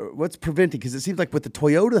 What's preventing? Because it seems like with the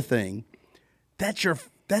Toyota thing, that's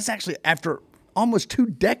actually after almost 2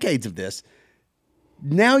 decades of this.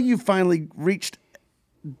 Now you've finally reached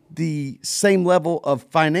the same level of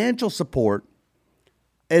financial support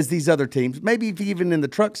as these other teams, maybe even in the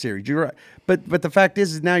truck series. You're right. But the fact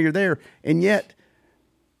is now you're there, and yet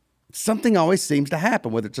something always seems to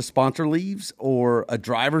happen, whether it's a sponsor leaves or a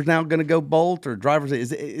driver's now going to go bolt, or drivers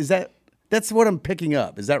is that's what I'm picking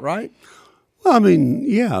up. Is that right? Well, I mean,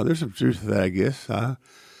 yeah, there's some truth to that, I guess.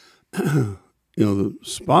 The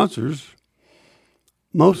sponsors,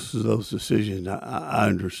 most of those decisions I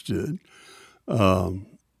understood.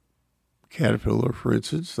 Caterpillar, for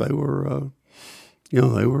instance, they're very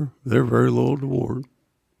loyal to Ward.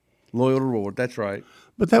 Loyal to Ward, that's right.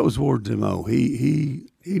 But that was Ward's MO. He'd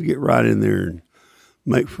get right in there and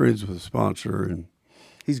make friends with the sponsor, and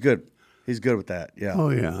He's good. He's good with that. Yeah. oh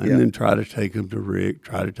yeah, and then try to take him to Rick,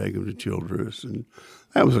 try to take him to Childress, and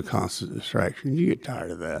that was a constant distraction. You get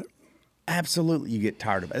tired of that. Absolutely, you get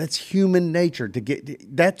tired of it. That's human nature to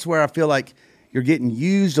get. That's where I feel like you're getting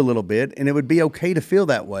used a little bit, and it would be okay to feel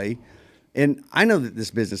that way. And I know that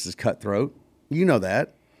this business is cutthroat. You know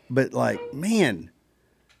that, but man,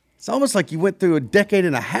 it's almost like you went through a decade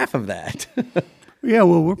and a half of that. Yeah,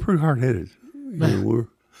 well, we're pretty hard-headed. We're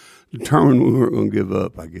determined we weren't going to give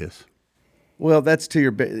up, I guess. Well, that's to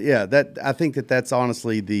your that I think that's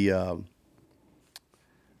honestly the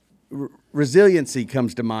resiliency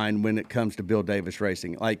comes to mind when it comes to Bill Davis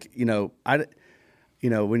Racing. When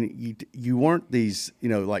you weren't these,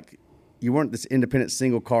 you weren't this independent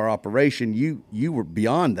single car operation. You were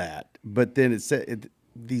beyond that. But then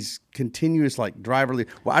these continuous driver.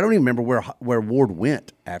 Well, I don't even remember where Ward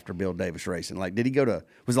went after Bill Davis Racing. Did he go to?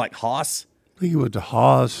 Was it Haas? I think he went to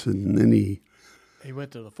Haas, and then he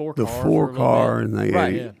went to the four the car. four car, and they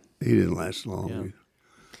Right. he didn't last long. Yeah.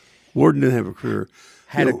 Ward didn't have a career.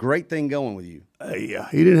 Had a great thing going with you. Yeah,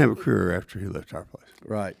 he didn't have a career after he left our place.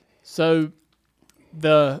 Right. So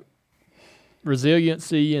the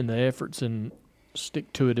resiliency and the efforts and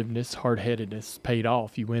stick-to-itiveness, hard-headedness paid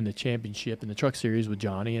off. You win the championship in the Truck Series with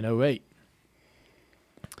Johnny in 2008.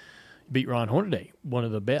 You beat Ron Hornaday, one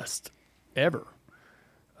of the best ever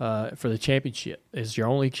for the championship. It's your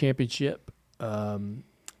only championship.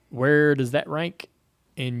 Where does that rank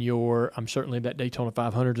in your? I'm certainly that Daytona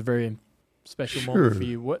 500 is a very special moment for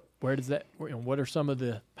you. Where does that? What are some of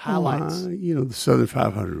the highlights? The Southern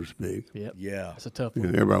 500 was big. Yep. Yeah. That's a tough You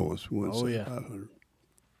one. know, everybody wants to win Oh, Southern yeah. 500.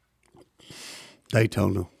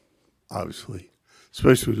 Daytona, obviously,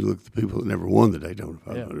 especially when you look at the people that never won the Daytona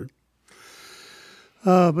 500.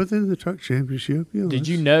 But then the truck championship. Did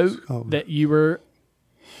you know that you were?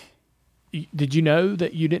 Did you know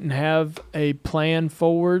that you didn't have a plan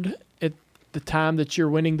forward at the time that you're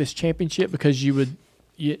winning this championship, because you would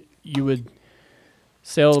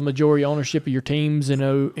sell the majority ownership of your teams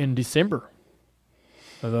in December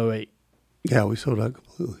of 2008? Yeah, we sold out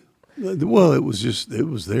completely. Well, it was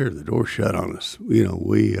there. The door shut on us.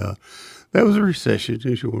 That was a recession,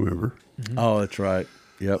 as you'll remember. Oh, that's right.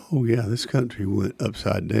 Yep. Oh, yeah, this country went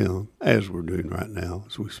upside down, as we're doing right now,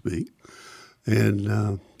 as we speak.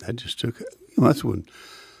 And that just took that's when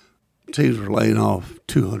teams were laying off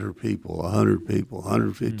 200 people, 100 people,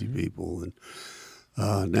 150 people.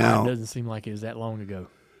 And now. It doesn't seem like it was that long ago.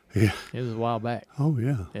 Yeah. It was a while back. Oh,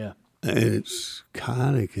 yeah. Yeah. And it's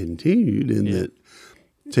kind of continued in that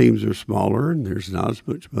teams are smaller and there's not as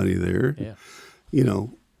much money there. Yeah.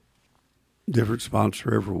 Different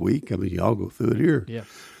sponsor every week. I mean, y'all go through it here. Yeah.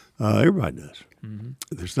 Everybody does. Mm-hmm.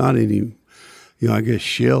 There's not any, I guess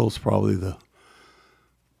Shell's probably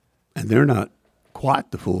and they're not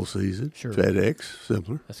quite the full season. Sure. FedEx,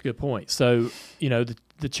 similar. That's a good point. So,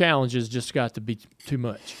 the challenges just got to be too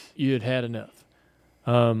much. You had enough.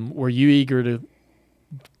 Were you eager to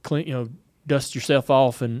clean, dust yourself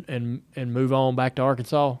off and move on back to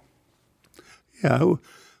Arkansas? Yeah,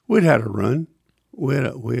 we'd had a run. We had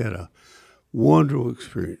a wonderful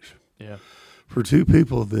experience Yeah. for two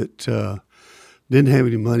people that didn't have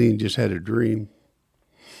any money and just had a dream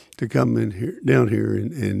to come down here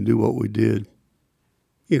and do what we did.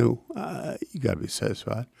 You got to be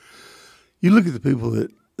satisfied. You look at the people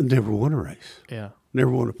that never won a race, Yeah. never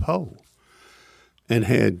won a pole, and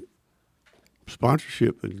had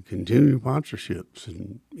sponsorship and continuing sponsorships,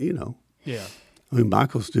 and Yeah. I mean,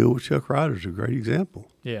 Michael Steele with Chuck Ryder is a great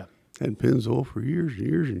example. Yeah. Had Pennzoil for years and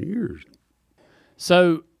years and years.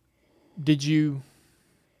 So, did you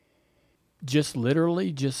just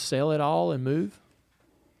literally just sell it all and move?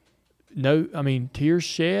 No, I mean, tears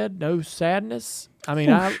shed, no sadness. I mean,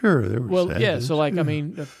 Sure, there was sadness. yeah. So, like, I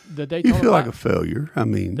mean, the Daytona, you feel like a failure. I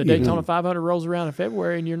mean, the Daytona 500 rolls around in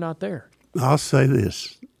February and you're not there. I'll say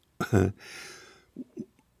this: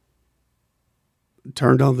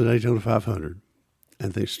 turned on the Daytona 500,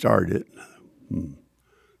 and they started it.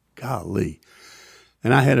 Golly,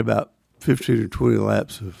 and I had about 15 or 20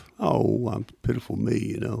 laps of I'm pitiful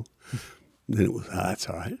me, Then it was that's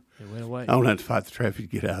all right. It went away. I don't have to fight the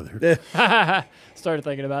traffic to get out of there. Started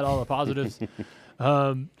thinking about all the positives.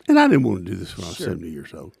 And I didn't want to do this when I was Sure. 70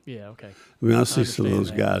 years old. Yeah. Okay. I mean, I see some of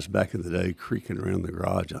those understand that. guys back in the day creaking around the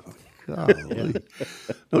garage. I thought, golly.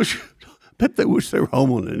 Don't you, I bet they wish they were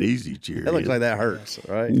home on an easy chair. That looks like that hurts,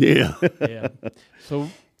 right? Yeah. Yeah. So,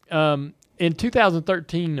 in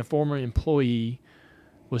 2013, a former employee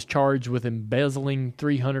was charged with embezzling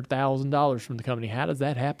 $300,000 from the company. How does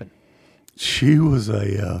that happen? She was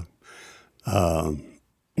well,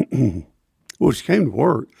 she came to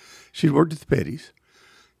work. She'd worked at the Petties,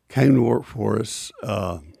 came to work for us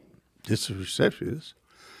just as a receptionist.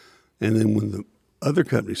 And then when the other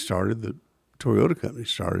company started, the Toyota company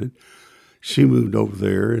started, she moved over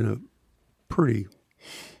there in a pretty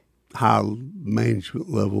high management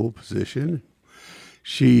level position.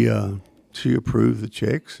 She approved the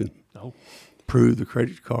checks and approved the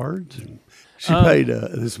credit cards. And she paid,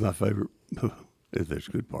 this is my favorite, if there's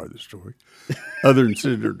a good part of the story. Other than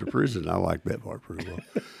sending her to prison, I like that part pretty well.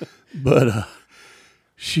 But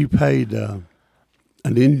she paid an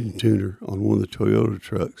engine tuner on one of the Toyota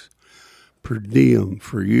trucks per diem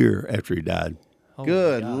for a year after he died. Oh,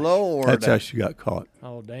 Good my gosh. Lord. That's how she got caught.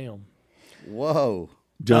 Oh, damn. Whoa.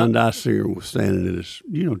 John Dysinger was standing in his,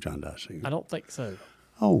 John Dysinger? I don't think so.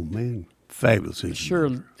 Oh, man. Fabulous engine Sure,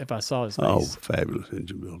 builder. if I saw his face. Oh, fabulous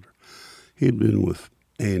engine builder. He'd been with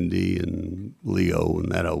Andy and Leo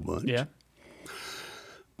and that whole bunch. Yeah.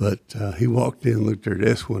 But he walked in, looked at her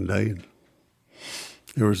desk one day, and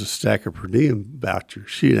there was a stack of per diem vouchers.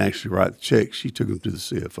 She didn't actually write the checks. She took them to the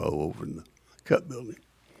CFO over in the Cup building.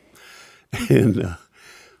 And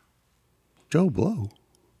Joe Blow,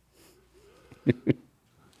 he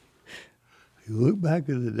looked back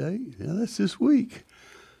at the date. Now, that's this week.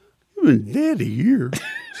 You've been dead a year.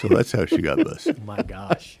 So that's how she got busted. Oh, my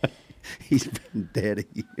gosh. He's been dead a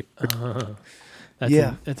year.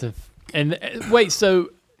 That's and wait, so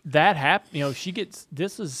that happened, she gets,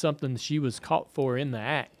 this is something she was caught for in the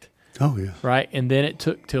act, Oh, yeah. right? And then it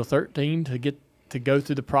took till 13 to go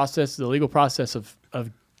through the legal process of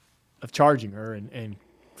charging her and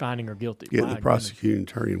finding her guilty. Getting My the prosecuting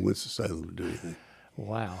attorney in Winston-Salem to do anything. goodness.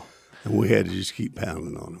 Wow. And we had to just keep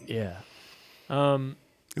pounding on them. Yeah. And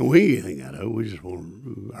we ain't anything out of it. We just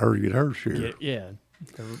want her to get her share. Yeah.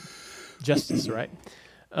 Justice, right?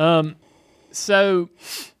 So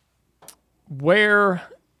where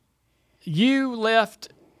you left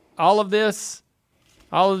all of this,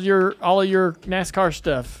 all of your NASCAR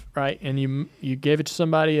stuff, right? And you gave it to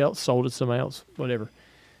somebody else, sold it to somebody else, whatever.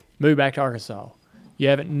 Moved back to Arkansas. You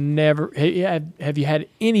have you had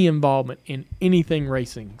any involvement in anything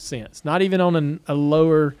racing since? Not even on a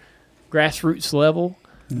lower grassroots level?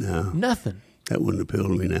 No, Nothing. that wouldn't appeal to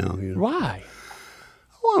me now. Why?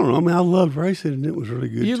 Well, I don't know. I mean, I loved racing, and it was really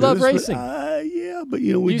good. You to love us, but, racing? yeah, but we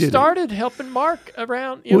You did started helping Mark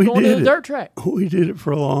around, We going to did the it. dirt track. We did it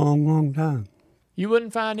for a long, long time. You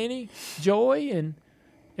wouldn't find any joy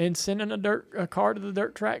in sending a car to the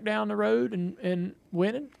dirt track down the road and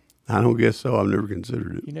winning? I don't guess so. I've never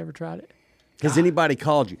considered it. You never tried it? Has anybody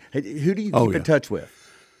called you? Hey, who do you keep yeah. in touch with?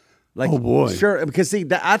 Like, Oh, boy. Sure, because see,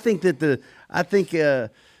 I think there's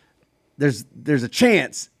a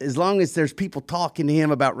chance as long as there's people talking to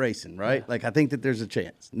him about racing, right? Like, I think that there's a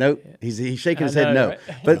chance. Nope, he's shaking his I head know, no. right?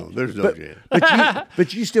 But No, there's no but, chance.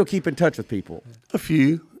 but you still keep in touch with people. A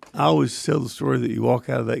few. I always tell the story that you walk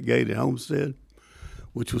out of that gate at Homestead,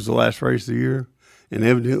 which was the last race of the year, and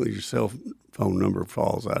evidently your cell phone number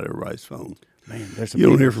falls out of everybody's phone. Man, there's some You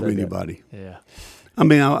don't people hear that from said that. anybody. Yeah. I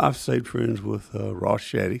mean, I've stayed friends with Ross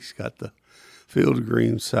Shattuck. He's got the Field of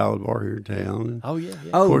Greens salad bar here in town. And Oh yeah, yeah.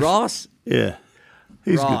 Oh, course- Ross. yeah,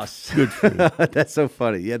 he's Ross. good friend. That's so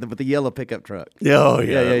funny. Yeah, with the yellow pickup truck. Oh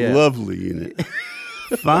yeah, yeah. lovely unit.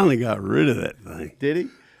 Finally got rid of that thing. Did he?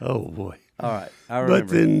 Oh boy. All right, I remember.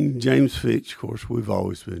 But then James Fitch, of course, we've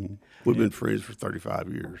been friends for 35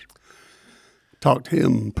 years. Talk to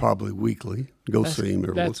him probably weekly. Go see him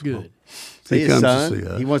every That's once in a while. good. See He his comes son. to see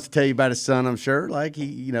us. He wants to tell you about his son. I'm sure. Like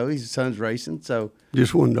his son's racing. So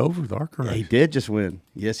Just won over the ARCA race he did just win.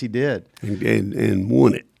 Yes, he did. and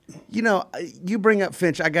won it. You know, you bring up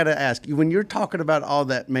Finch. I got to ask you, when you're talking about all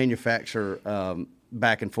that manufacturer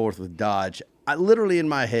back and forth with Dodge, I literally in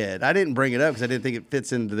my head, I didn't bring it up because I didn't think it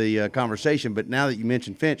fits into the conversation. But now that you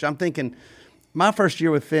mentioned Finch, I'm thinking my first year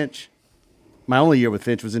with Finch, my only year with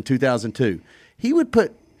Finch was in 2002. He'd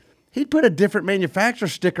put a different manufacturer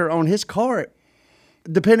sticker on his car,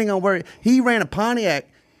 depending on where he ran a Pontiac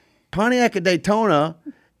at Daytona,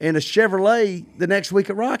 and a Chevrolet the next week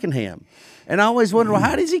at Rockingham. And I always wondered, well,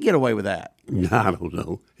 how does he get away with that? I don't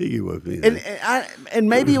know. He gave up anything. And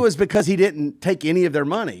maybe it was because he didn't take any of their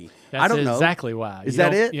money. That's I don't know. exactly why. Is You that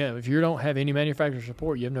don't- it? Yeah. If you don't have any manufacturer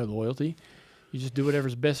support, you have no loyalty. You just do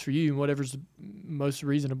whatever's best for you and whatever's most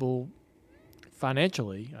reasonable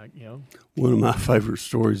financially. One of my favorite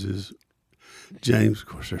stories is James. Of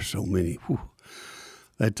course, there's so many. Whew.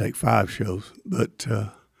 That'd take 5 shows. But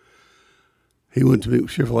he went to meet with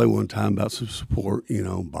Chevrolet one time about some support,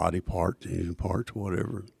 body parts, engine parts,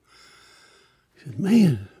 whatever. He said,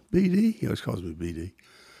 "Man, BD," he always calls me BD.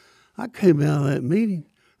 I came out of that meeting,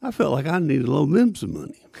 I felt like I needed to loan them some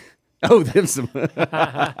money. Oh, them some. That's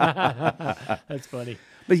funny.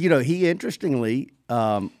 But he interestingly,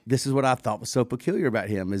 this is what I thought was so peculiar about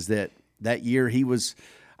him is that year he was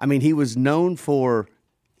known for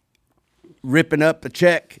ripping up a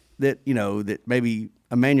check that maybe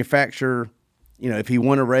a manufacturer, if he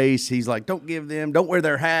won a race, he's like, don't wear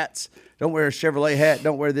their hats, don't wear a Chevrolet hat,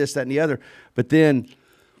 don't wear this, that, and the other. But then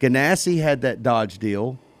Ganassi had that Dodge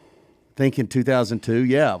deal. I think in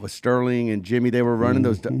 2002, with Sterling and Jimmy, they were running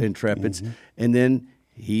those Intrepids, and then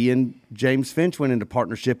he and James Finch went into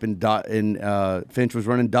partnership, and Finch was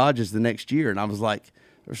running Dodges the next year. And I was like,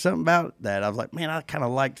 there's something about that. I was like, man, I kind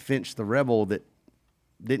of liked Finch, the rebel that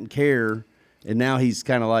didn't care, and now he's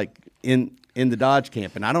kind of like in the Dodge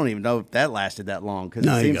camp. And I don't even know if that lasted that long.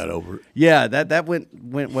 No, he got over it. Yeah, that went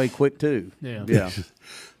way quick too. Yeah.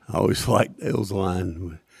 I always liked L's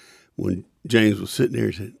line when James was sitting there.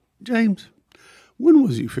 He said, "James, when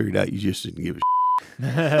was you figured out you just didn't give a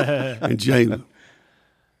and James,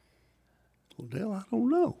 well, Dale, I don't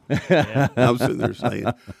know. I'm sitting there saying,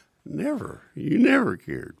 never. You never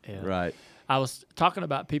cared. Yeah. Right. I was talking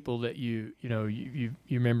about people that you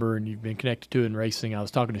remember and you've been connected to in racing. I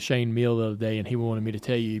was talking to Shane Meal the other day, and he wanted me to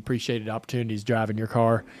tell you he appreciated opportunities driving your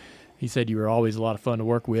car. He said you were always a lot of fun to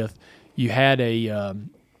work with. You had a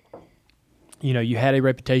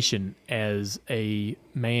reputation as a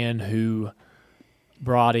man who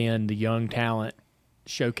brought in the young talent,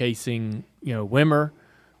 showcasing Wimmer,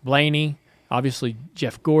 Blaney, obviously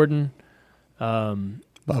Jeff Gordon,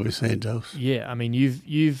 Bobby Santos. Yeah, I mean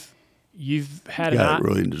you've had guy that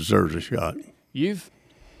really deserves a shot. You've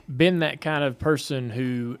been that kind of person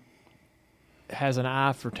who has an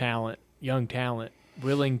eye for talent, young talent,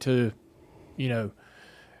 willing to go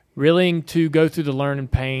through the learning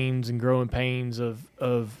pains and growing pains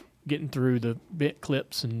of getting through the bit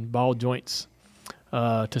clips and ball joints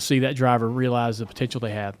to see that driver realize the potential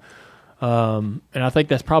they have. And I think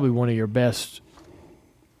that's probably one of your best.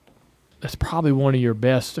 That's probably one of your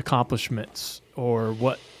best accomplishments, or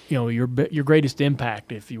what your greatest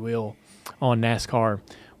impact, if you will, on NASCAR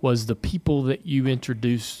was the people that you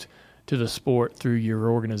introduced to the sport through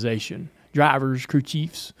your organization. Drivers, crew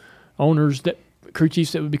chiefs, crew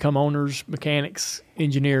chiefs that would become owners, mechanics,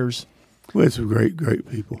 engineers. We had some great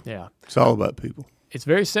people. Yeah. It's all about people. It's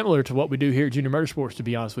very similar to what we do here at Junior Motorsports, to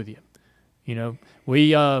be honest with you.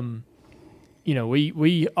 We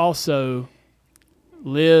also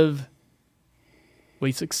live,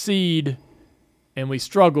 we succeed, and we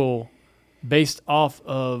struggle based off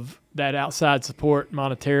of that outside support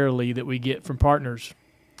monetarily that we get from partners.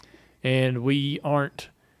 And we aren't,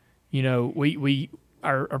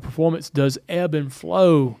 our performance does ebb and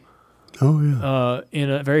flow. Oh, yeah. In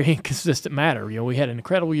a very inconsistent manner. We had an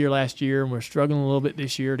incredible year last year, and we're struggling a little bit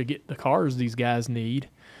this year to get the cars these guys need.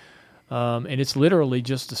 And it's literally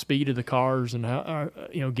just the speed of the cars and how,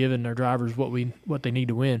 giving our drivers what they need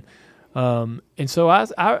to win. And so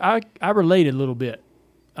I related a little bit,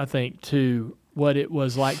 I think, to what it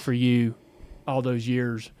was like for you all those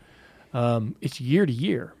years. It's year to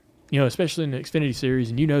year. especially in the Xfinity Series,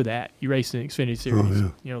 and you know that. You race in the Xfinity Series.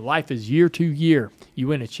 Oh, yeah. Life is year to year. You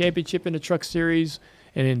win a championship in the Truck Series,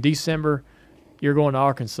 and in December, you're going to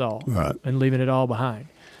Arkansas and leaving it all behind.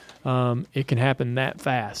 It can happen that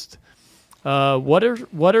fast. What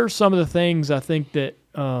are some of the things I think that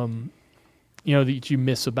that you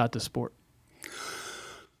miss about the sport?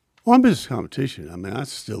 Well, I miss competition. I mean, I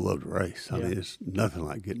still love to race. I mean, it's nothing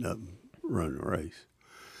like getting up and running a race.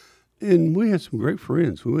 And we had some great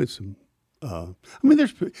friends. We had some.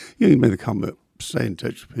 There's you made the comment, stay in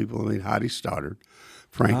touch with people. I mean, Heidi Stoddard,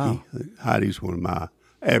 Frankie. Wow. Heidi's one of my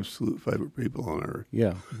absolute favorite people on earth.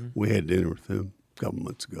 Yeah, we had dinner with him a couple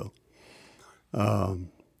months ago.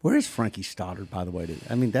 Where is Frankie Stoddard, by the way?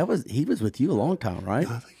 I mean, he was with you a long time, right?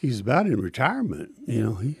 I think he's about in retirement.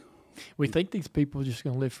 We think these people are just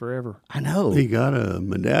going to live forever. I know. He got a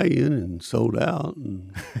medallion and sold out.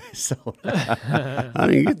 And sold out. I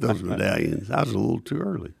didn't get those medallions. I was a little too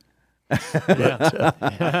early.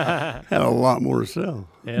 Yeah. Had a lot more to sell.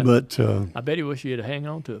 Yeah. But I bet he wished he had hang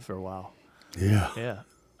on to it for a while. Yeah. Yeah.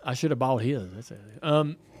 I should have bought his. That's it.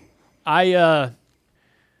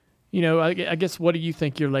 I guess, what do you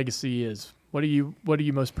think your legacy is? What are you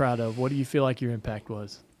most proud of? What do you feel like your impact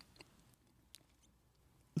was?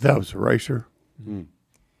 That was a racer. Mm-hmm.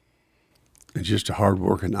 And just a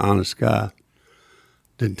hard-working, honest guy.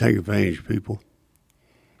 Didn't take advantage of people.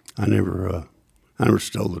 I never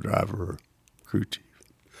stole the driver or crew chief.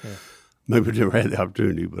 Yeah. Maybe I never had the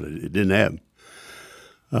opportunity, but it didn't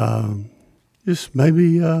happen. Just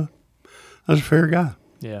maybe I was a fair guy.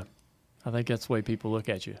 Yeah. I think that's the way people look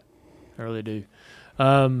at you. I really do.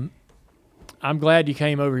 I'm glad you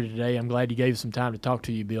came over here today. I'm glad you gave some time to talk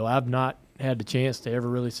to you, Bill. I've not had the chance to ever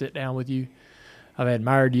really sit down with you. I've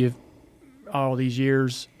admired you all these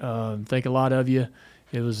years. Think a lot of you.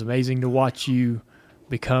 It was amazing to watch you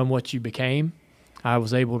become what you became. I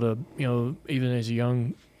was able to, even as a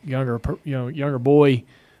younger boy,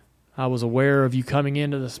 I was aware of you coming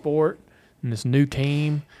into the sport and this new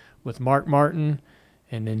team with Mark Martin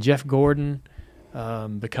and then Jeff Gordon,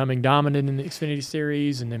 becoming dominant in the Xfinity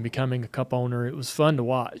Series and then becoming a Cup owner. It was fun to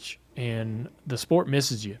watch, and the sport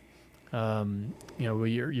misses you. You're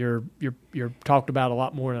talked about a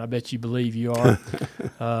lot more than I bet you believe you are.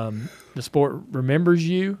 The sport remembers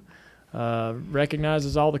you,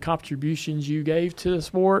 recognizes all the contributions you gave to the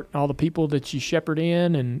sport, all the people that you shepherded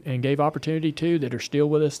in and gave opportunity to that are still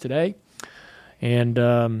with us today. And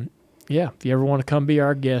if you ever want to come be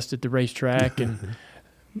our guest at the racetrack and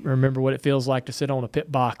remember what it feels like to sit on a pit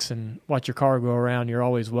box and watch your car go around, you're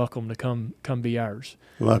always welcome to come be ours.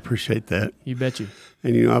 Well, I appreciate that. You bet you.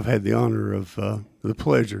 And, I've had the honor of the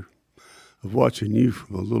pleasure of watching you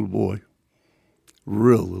from a little boy,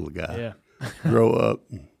 real little guy, grow up.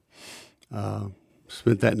 And,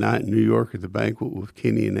 spent that night in New York at the banquet with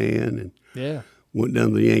Kenny and Ann, and went down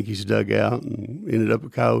to the Yankees dugout and ended up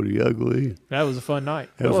at Coyote Ugly. That was a fun night.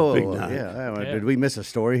 That was a big night. Yeah. Did we miss a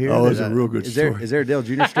story here? Oh, it's a real good story. Is there a Dale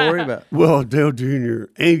Jr. story about? Well, Dale Jr.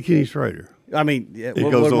 and Kenny Schrader. I mean, it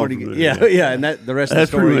goes on. And the rest of the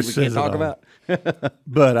story we can't talk about.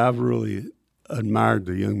 But I've really admired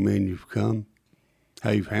the young man you've become,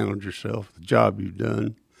 how you've handled yourself, the job you've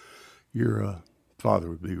done. Your father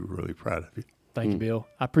would be really proud of you. Thank you, Bill.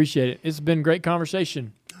 I appreciate it. It's been a great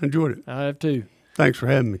conversation. I enjoyed it. I have too. Thanks for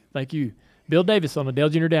having me. Thank you. Bill Davis on the Dale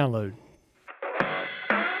Jr. Download.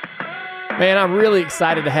 Man, I'm really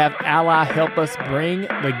excited to have Ally help us bring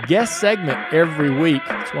the guest segment every week.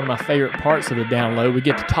 It's one of my favorite parts of the Download. We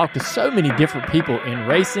get to talk to so many different people in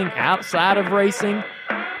racing, outside of racing.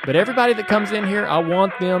 But everybody that comes in here, I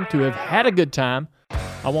want them to have had a good time.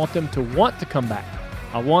 I want them to want to come back.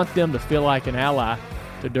 I want them to feel like an ally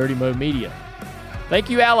to Dirty Mo Media. Thank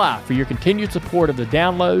you, Ally, for your continued support of the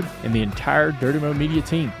Download and the entire Dirty Mo Media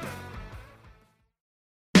team.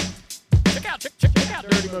 Check out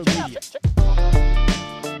Dirty Mo Media.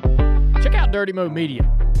 Check out Dirty Mo Media.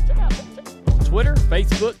 Twitter,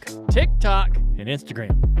 Facebook, TikTok, and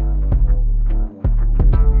Instagram.